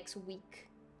in the next week.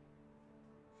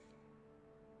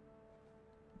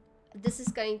 This is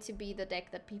going to be the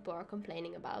deck that people are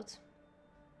complaining about.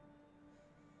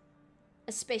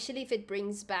 Especially if it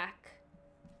brings back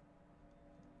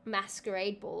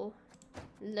Masquerade Ball.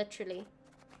 Literally.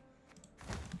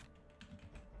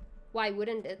 Why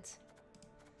wouldn't it?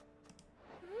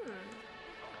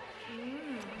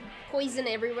 Poison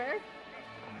everywhere.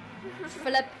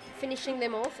 Philip finishing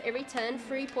them off every turn.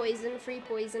 Free poison, free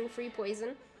poison, free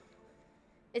poison.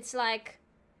 It's like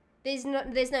there's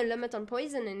no limit on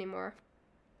poison anymore.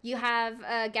 You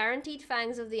have guaranteed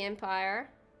Fangs of the Empire,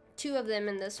 2 of them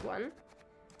in this one.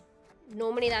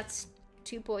 Normally that's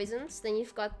 2 poisons. Then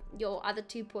you've got your other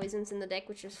 2 poisons in the deck,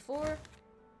 which is 4.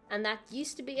 And that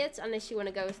used to be it, unless you want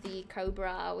to go with the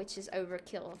Cobra, which is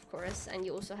overkill, of course. And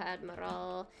you also had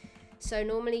Morale. So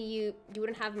normally you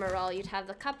wouldn't have Morale, you'd have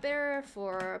the Cupbearer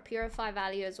for Purify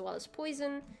value as well as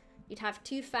Poison. You'd have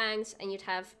 2 Fangs, and you'd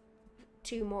have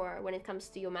 2 more when it comes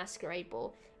to your Masquerade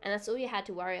Ball. And that's all you had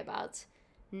to worry about.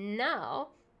 Now,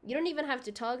 you don't even have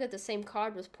to target the same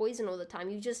card with Poison all the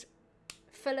time. You just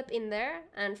Philip in there,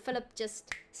 and Philip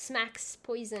just smacks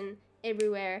Poison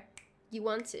everywhere you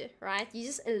want to, right? You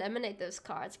just eliminate those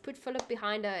cards. Put Philip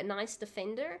behind a nice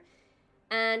defender,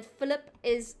 and Philip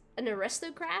is an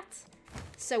aristocrat.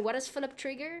 So what does Philip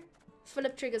trigger?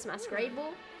 Philip triggers Masquerade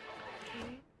Ball.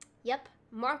 Yep,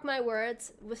 mark my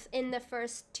words, within the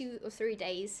first 2 or 3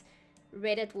 days,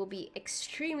 Reddit will be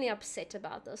extremely upset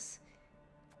about this.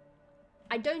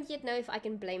 I don't yet know if I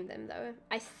can blame them though.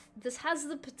 This has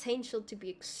the potential to be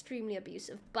extremely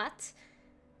abusive, but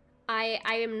I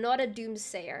am not a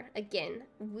doomsayer. Again,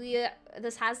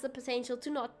 this has the potential to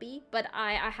not be, but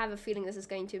I have a feeling this is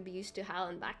going to be used to hell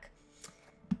and back.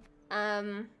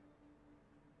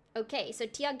 Okay, so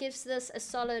Tia gives this a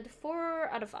solid 4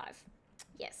 out of 5.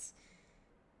 Yes.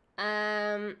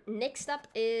 Next up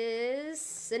is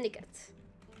Syndicate.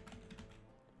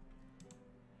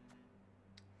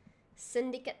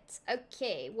 Syndicate.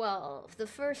 Okay, well, the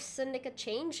first Syndicate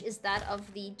change is that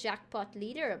of the Jackpot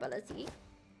Leader ability.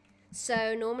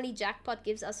 So normally Jackpot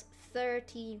gives us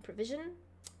 13 provision.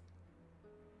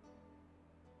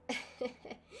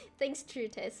 Thanks, True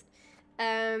Test.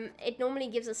 It normally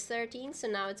gives us 13, so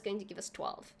now it's going to give us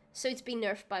 12. So it's been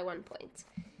nerfed by 1 point.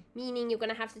 Meaning you're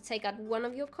going to have to take out one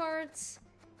of your cards.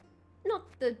 Not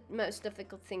the most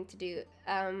difficult thing to do,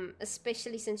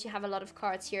 especially since you have a lot of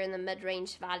cards here in the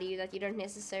mid-range value that you don't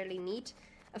necessarily need.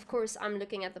 Of course, I'm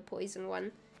looking at the Poison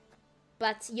one.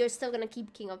 But you're still going to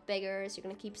keep King of Beggars, you're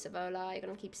going to keep Savola, you're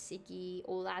going to keep Siggy,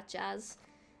 all that jazz.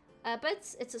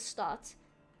 But it's a start.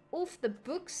 Off the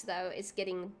books, though, is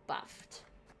getting buffed,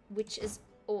 which is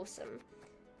awesome.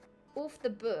 Off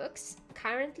the books,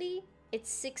 currently,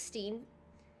 it's 16.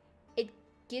 It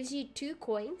gives you 2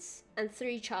 coins and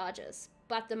 3 charges.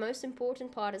 But the most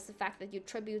important part is the fact that your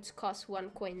tributes cost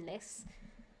 1 coin less.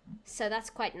 So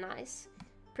that's quite nice.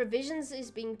 Provisions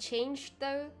is being changed,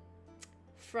 though,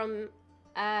 from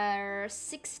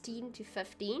 16 to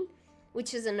 15,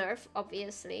 which is a nerf,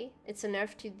 obviously. It's a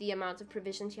nerf to the amount of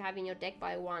provisions you have in your deck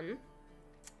by 1.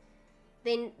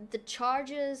 Then the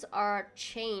charges are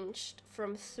changed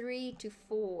from 3 to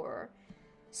 4.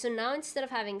 So now instead of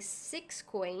having 6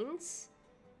 coins,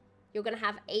 you're gonna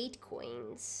have 8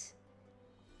 coins,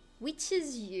 which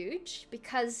is huge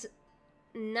because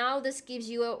now this gives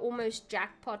you a almost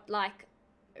jackpot like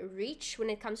reach when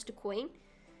it comes to coin.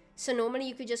 So normally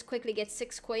you could just quickly get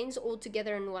 6 coins all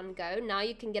together in one go. Now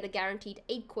you can get a guaranteed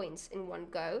 8 coins in one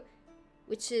go,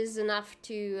 which is enough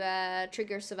to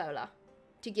trigger Savola,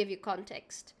 to give you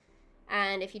context.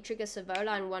 And if you trigger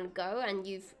Savola in one go and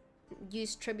you've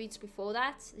used tributes before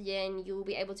that, then you'll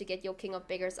be able to get your King of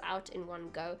Beggars out in one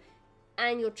go,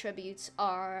 and your tributes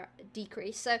are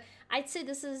decreased. So I'd say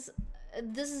this is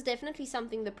definitely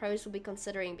something the pros will be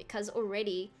considering, because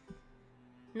already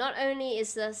not only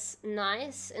is this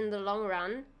nice in the long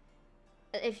run,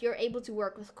 if you're able to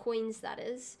work with coins, that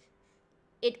is,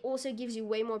 it also gives you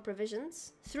way more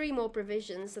provisions, 3 more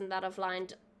provisions than that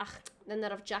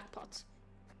of jackpot.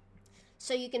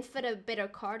 So you can fit a better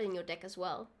card in your deck as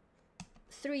well.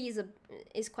 3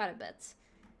 is quite a bit.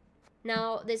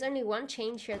 Now, there's only one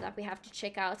change here that we have to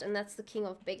check out, and that's the King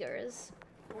of Beggars.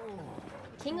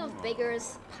 King of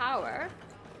Beggars' power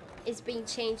is being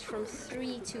changed from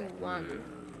 3 to 1.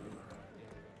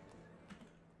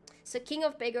 So King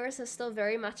of Beggars is still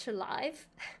very much alive.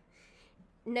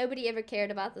 Nobody ever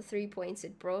cared about the 3 points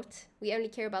it brought. We only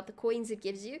care about the coins it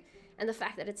gives you and the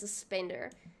fact that it's a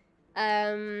spender.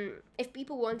 If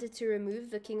people wanted to remove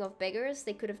the King of Beggars,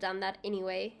 they could have done that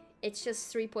anyway. It's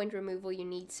just 3-point removal you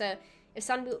need. So if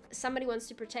somebody wants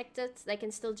to protect it, they can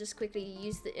still just quickly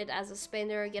use it as a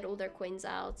spender, get all their coins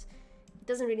out. It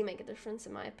doesn't really make a difference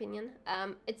in my opinion.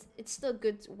 It's still a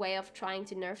good way of trying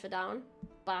to nerf it down,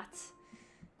 but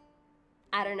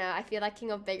I don't know. I feel like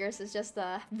King of Beggars is just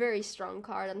a very strong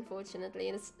card, unfortunately.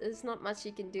 And there's not much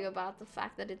you can do about the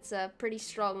fact that it's a pretty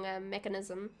strong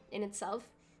mechanism in itself.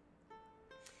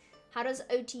 How does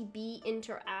OTB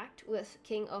interact with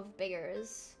King of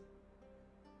Beggars?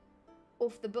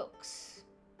 Off the books.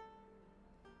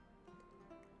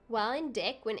 While in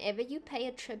deck, whenever you pay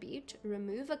a tribute,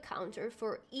 remove a counter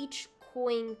for each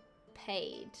coin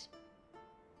paid.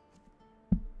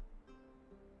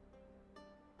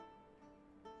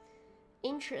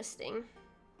 Interesting.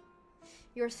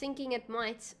 You're thinking it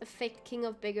might affect King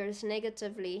of Beggars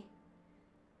negatively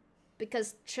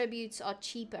because tributes are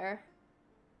cheaper.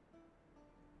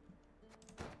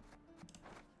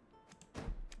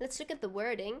 Let's look at the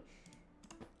wording.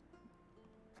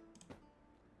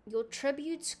 Your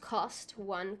tributes cost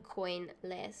 1 coin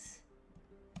less.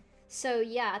 So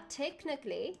yeah,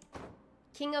 technically,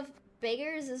 King of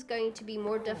Beggars is going to be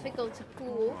more difficult to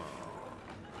pull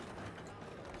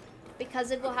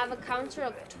because it will have a counter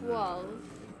of 12.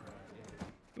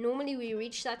 Normally we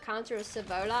reach that counter of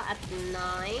Savola at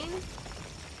 9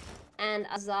 and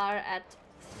Azar at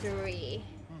 3.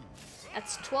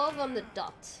 That's 12 on the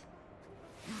dot.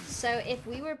 So if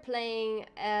we were playing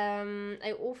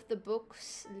a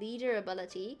off-the-books leader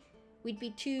ability, we'd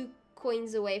be 2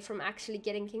 coins away from actually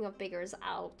getting King of Beggars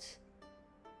out.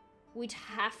 We'd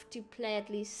have to play at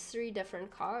least 3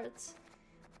 different cards.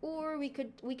 Or we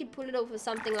could pull it off with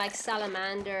something like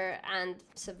Salamander and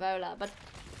Savola. But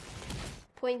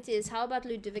point is, how about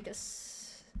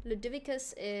Ludovicus?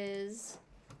 Ludovicus is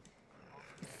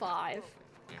 5.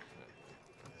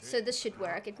 So this should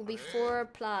work. It will be 4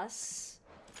 plus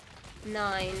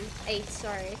 9, 8,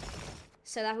 sorry.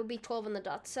 So that would be 12 on the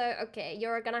dot. So, okay,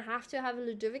 you're gonna have to have a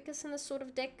Ludovicus in this sort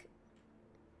of deck.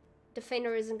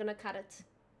 Defender isn't gonna cut it.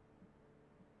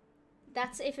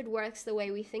 That's if it works the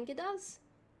way we think it does.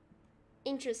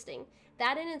 Interesting.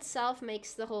 That in itself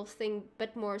makes the whole thing a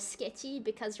bit more sketchy,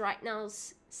 because right now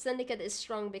Syndicate is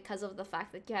strong because of the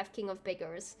fact that you have King of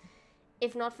Beggars.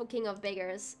 If not for King of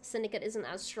Beggars, Syndicate isn't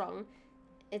as strong.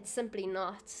 It's simply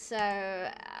not. So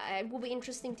it will be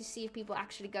interesting to see if people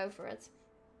actually go for it.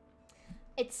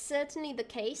 It's certainly the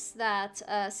case that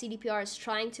CDPR is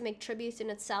trying to make Tribute in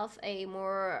itself a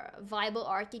more viable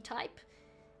archetype.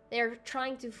 They're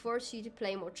trying to force you to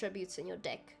play more Tributes in your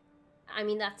deck. I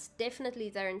mean, that's definitely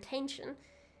their intention.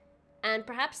 And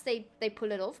perhaps they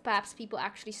pull it off. Perhaps people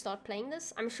actually start playing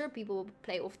this. I'm sure people will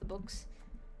play off the books.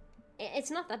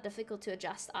 It's not that difficult to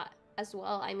adjust as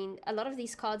well. I mean, a lot of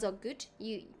these cards are good.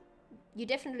 You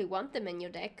definitely want them in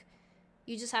your deck.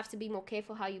 You just have to be more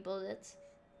careful how you build it.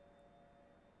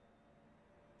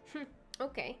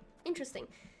 Okay, interesting.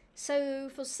 So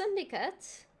for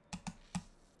Syndicate,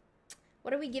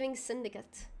 what are we giving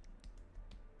Syndicate?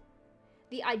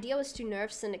 The idea was to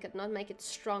nerf Syndicate, not make it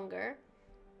stronger.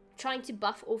 Trying to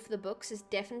buff off the books is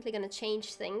definitely going to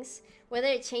change things. Whether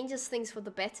it changes things for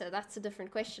the better, that's a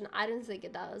different question. I don't think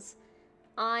it does.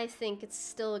 I think it's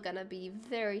still going to be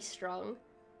very strong.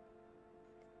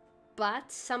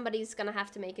 But somebody's going to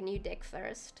have to make a new deck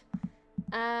first.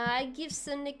 I give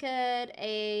Syndicate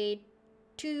a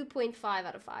 2.5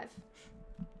 out of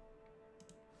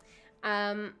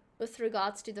 5. With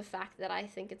regards to the fact that I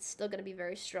think it's still going to be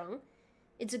very strong.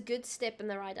 It's a good step in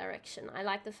the right direction. I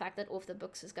like the fact that Off the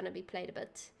Books is going to be played a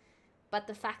bit. But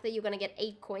the fact that you're going to get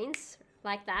 8 coins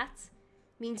like that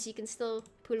means you can still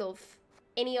pull off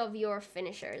any of your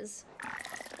finishers.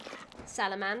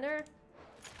 Salamander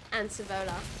and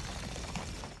Savola.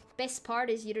 Best part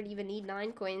is you don't even need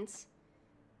 9 coins.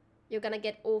 You're going to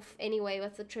get off anyway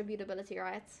with the tribute ability,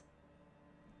 right?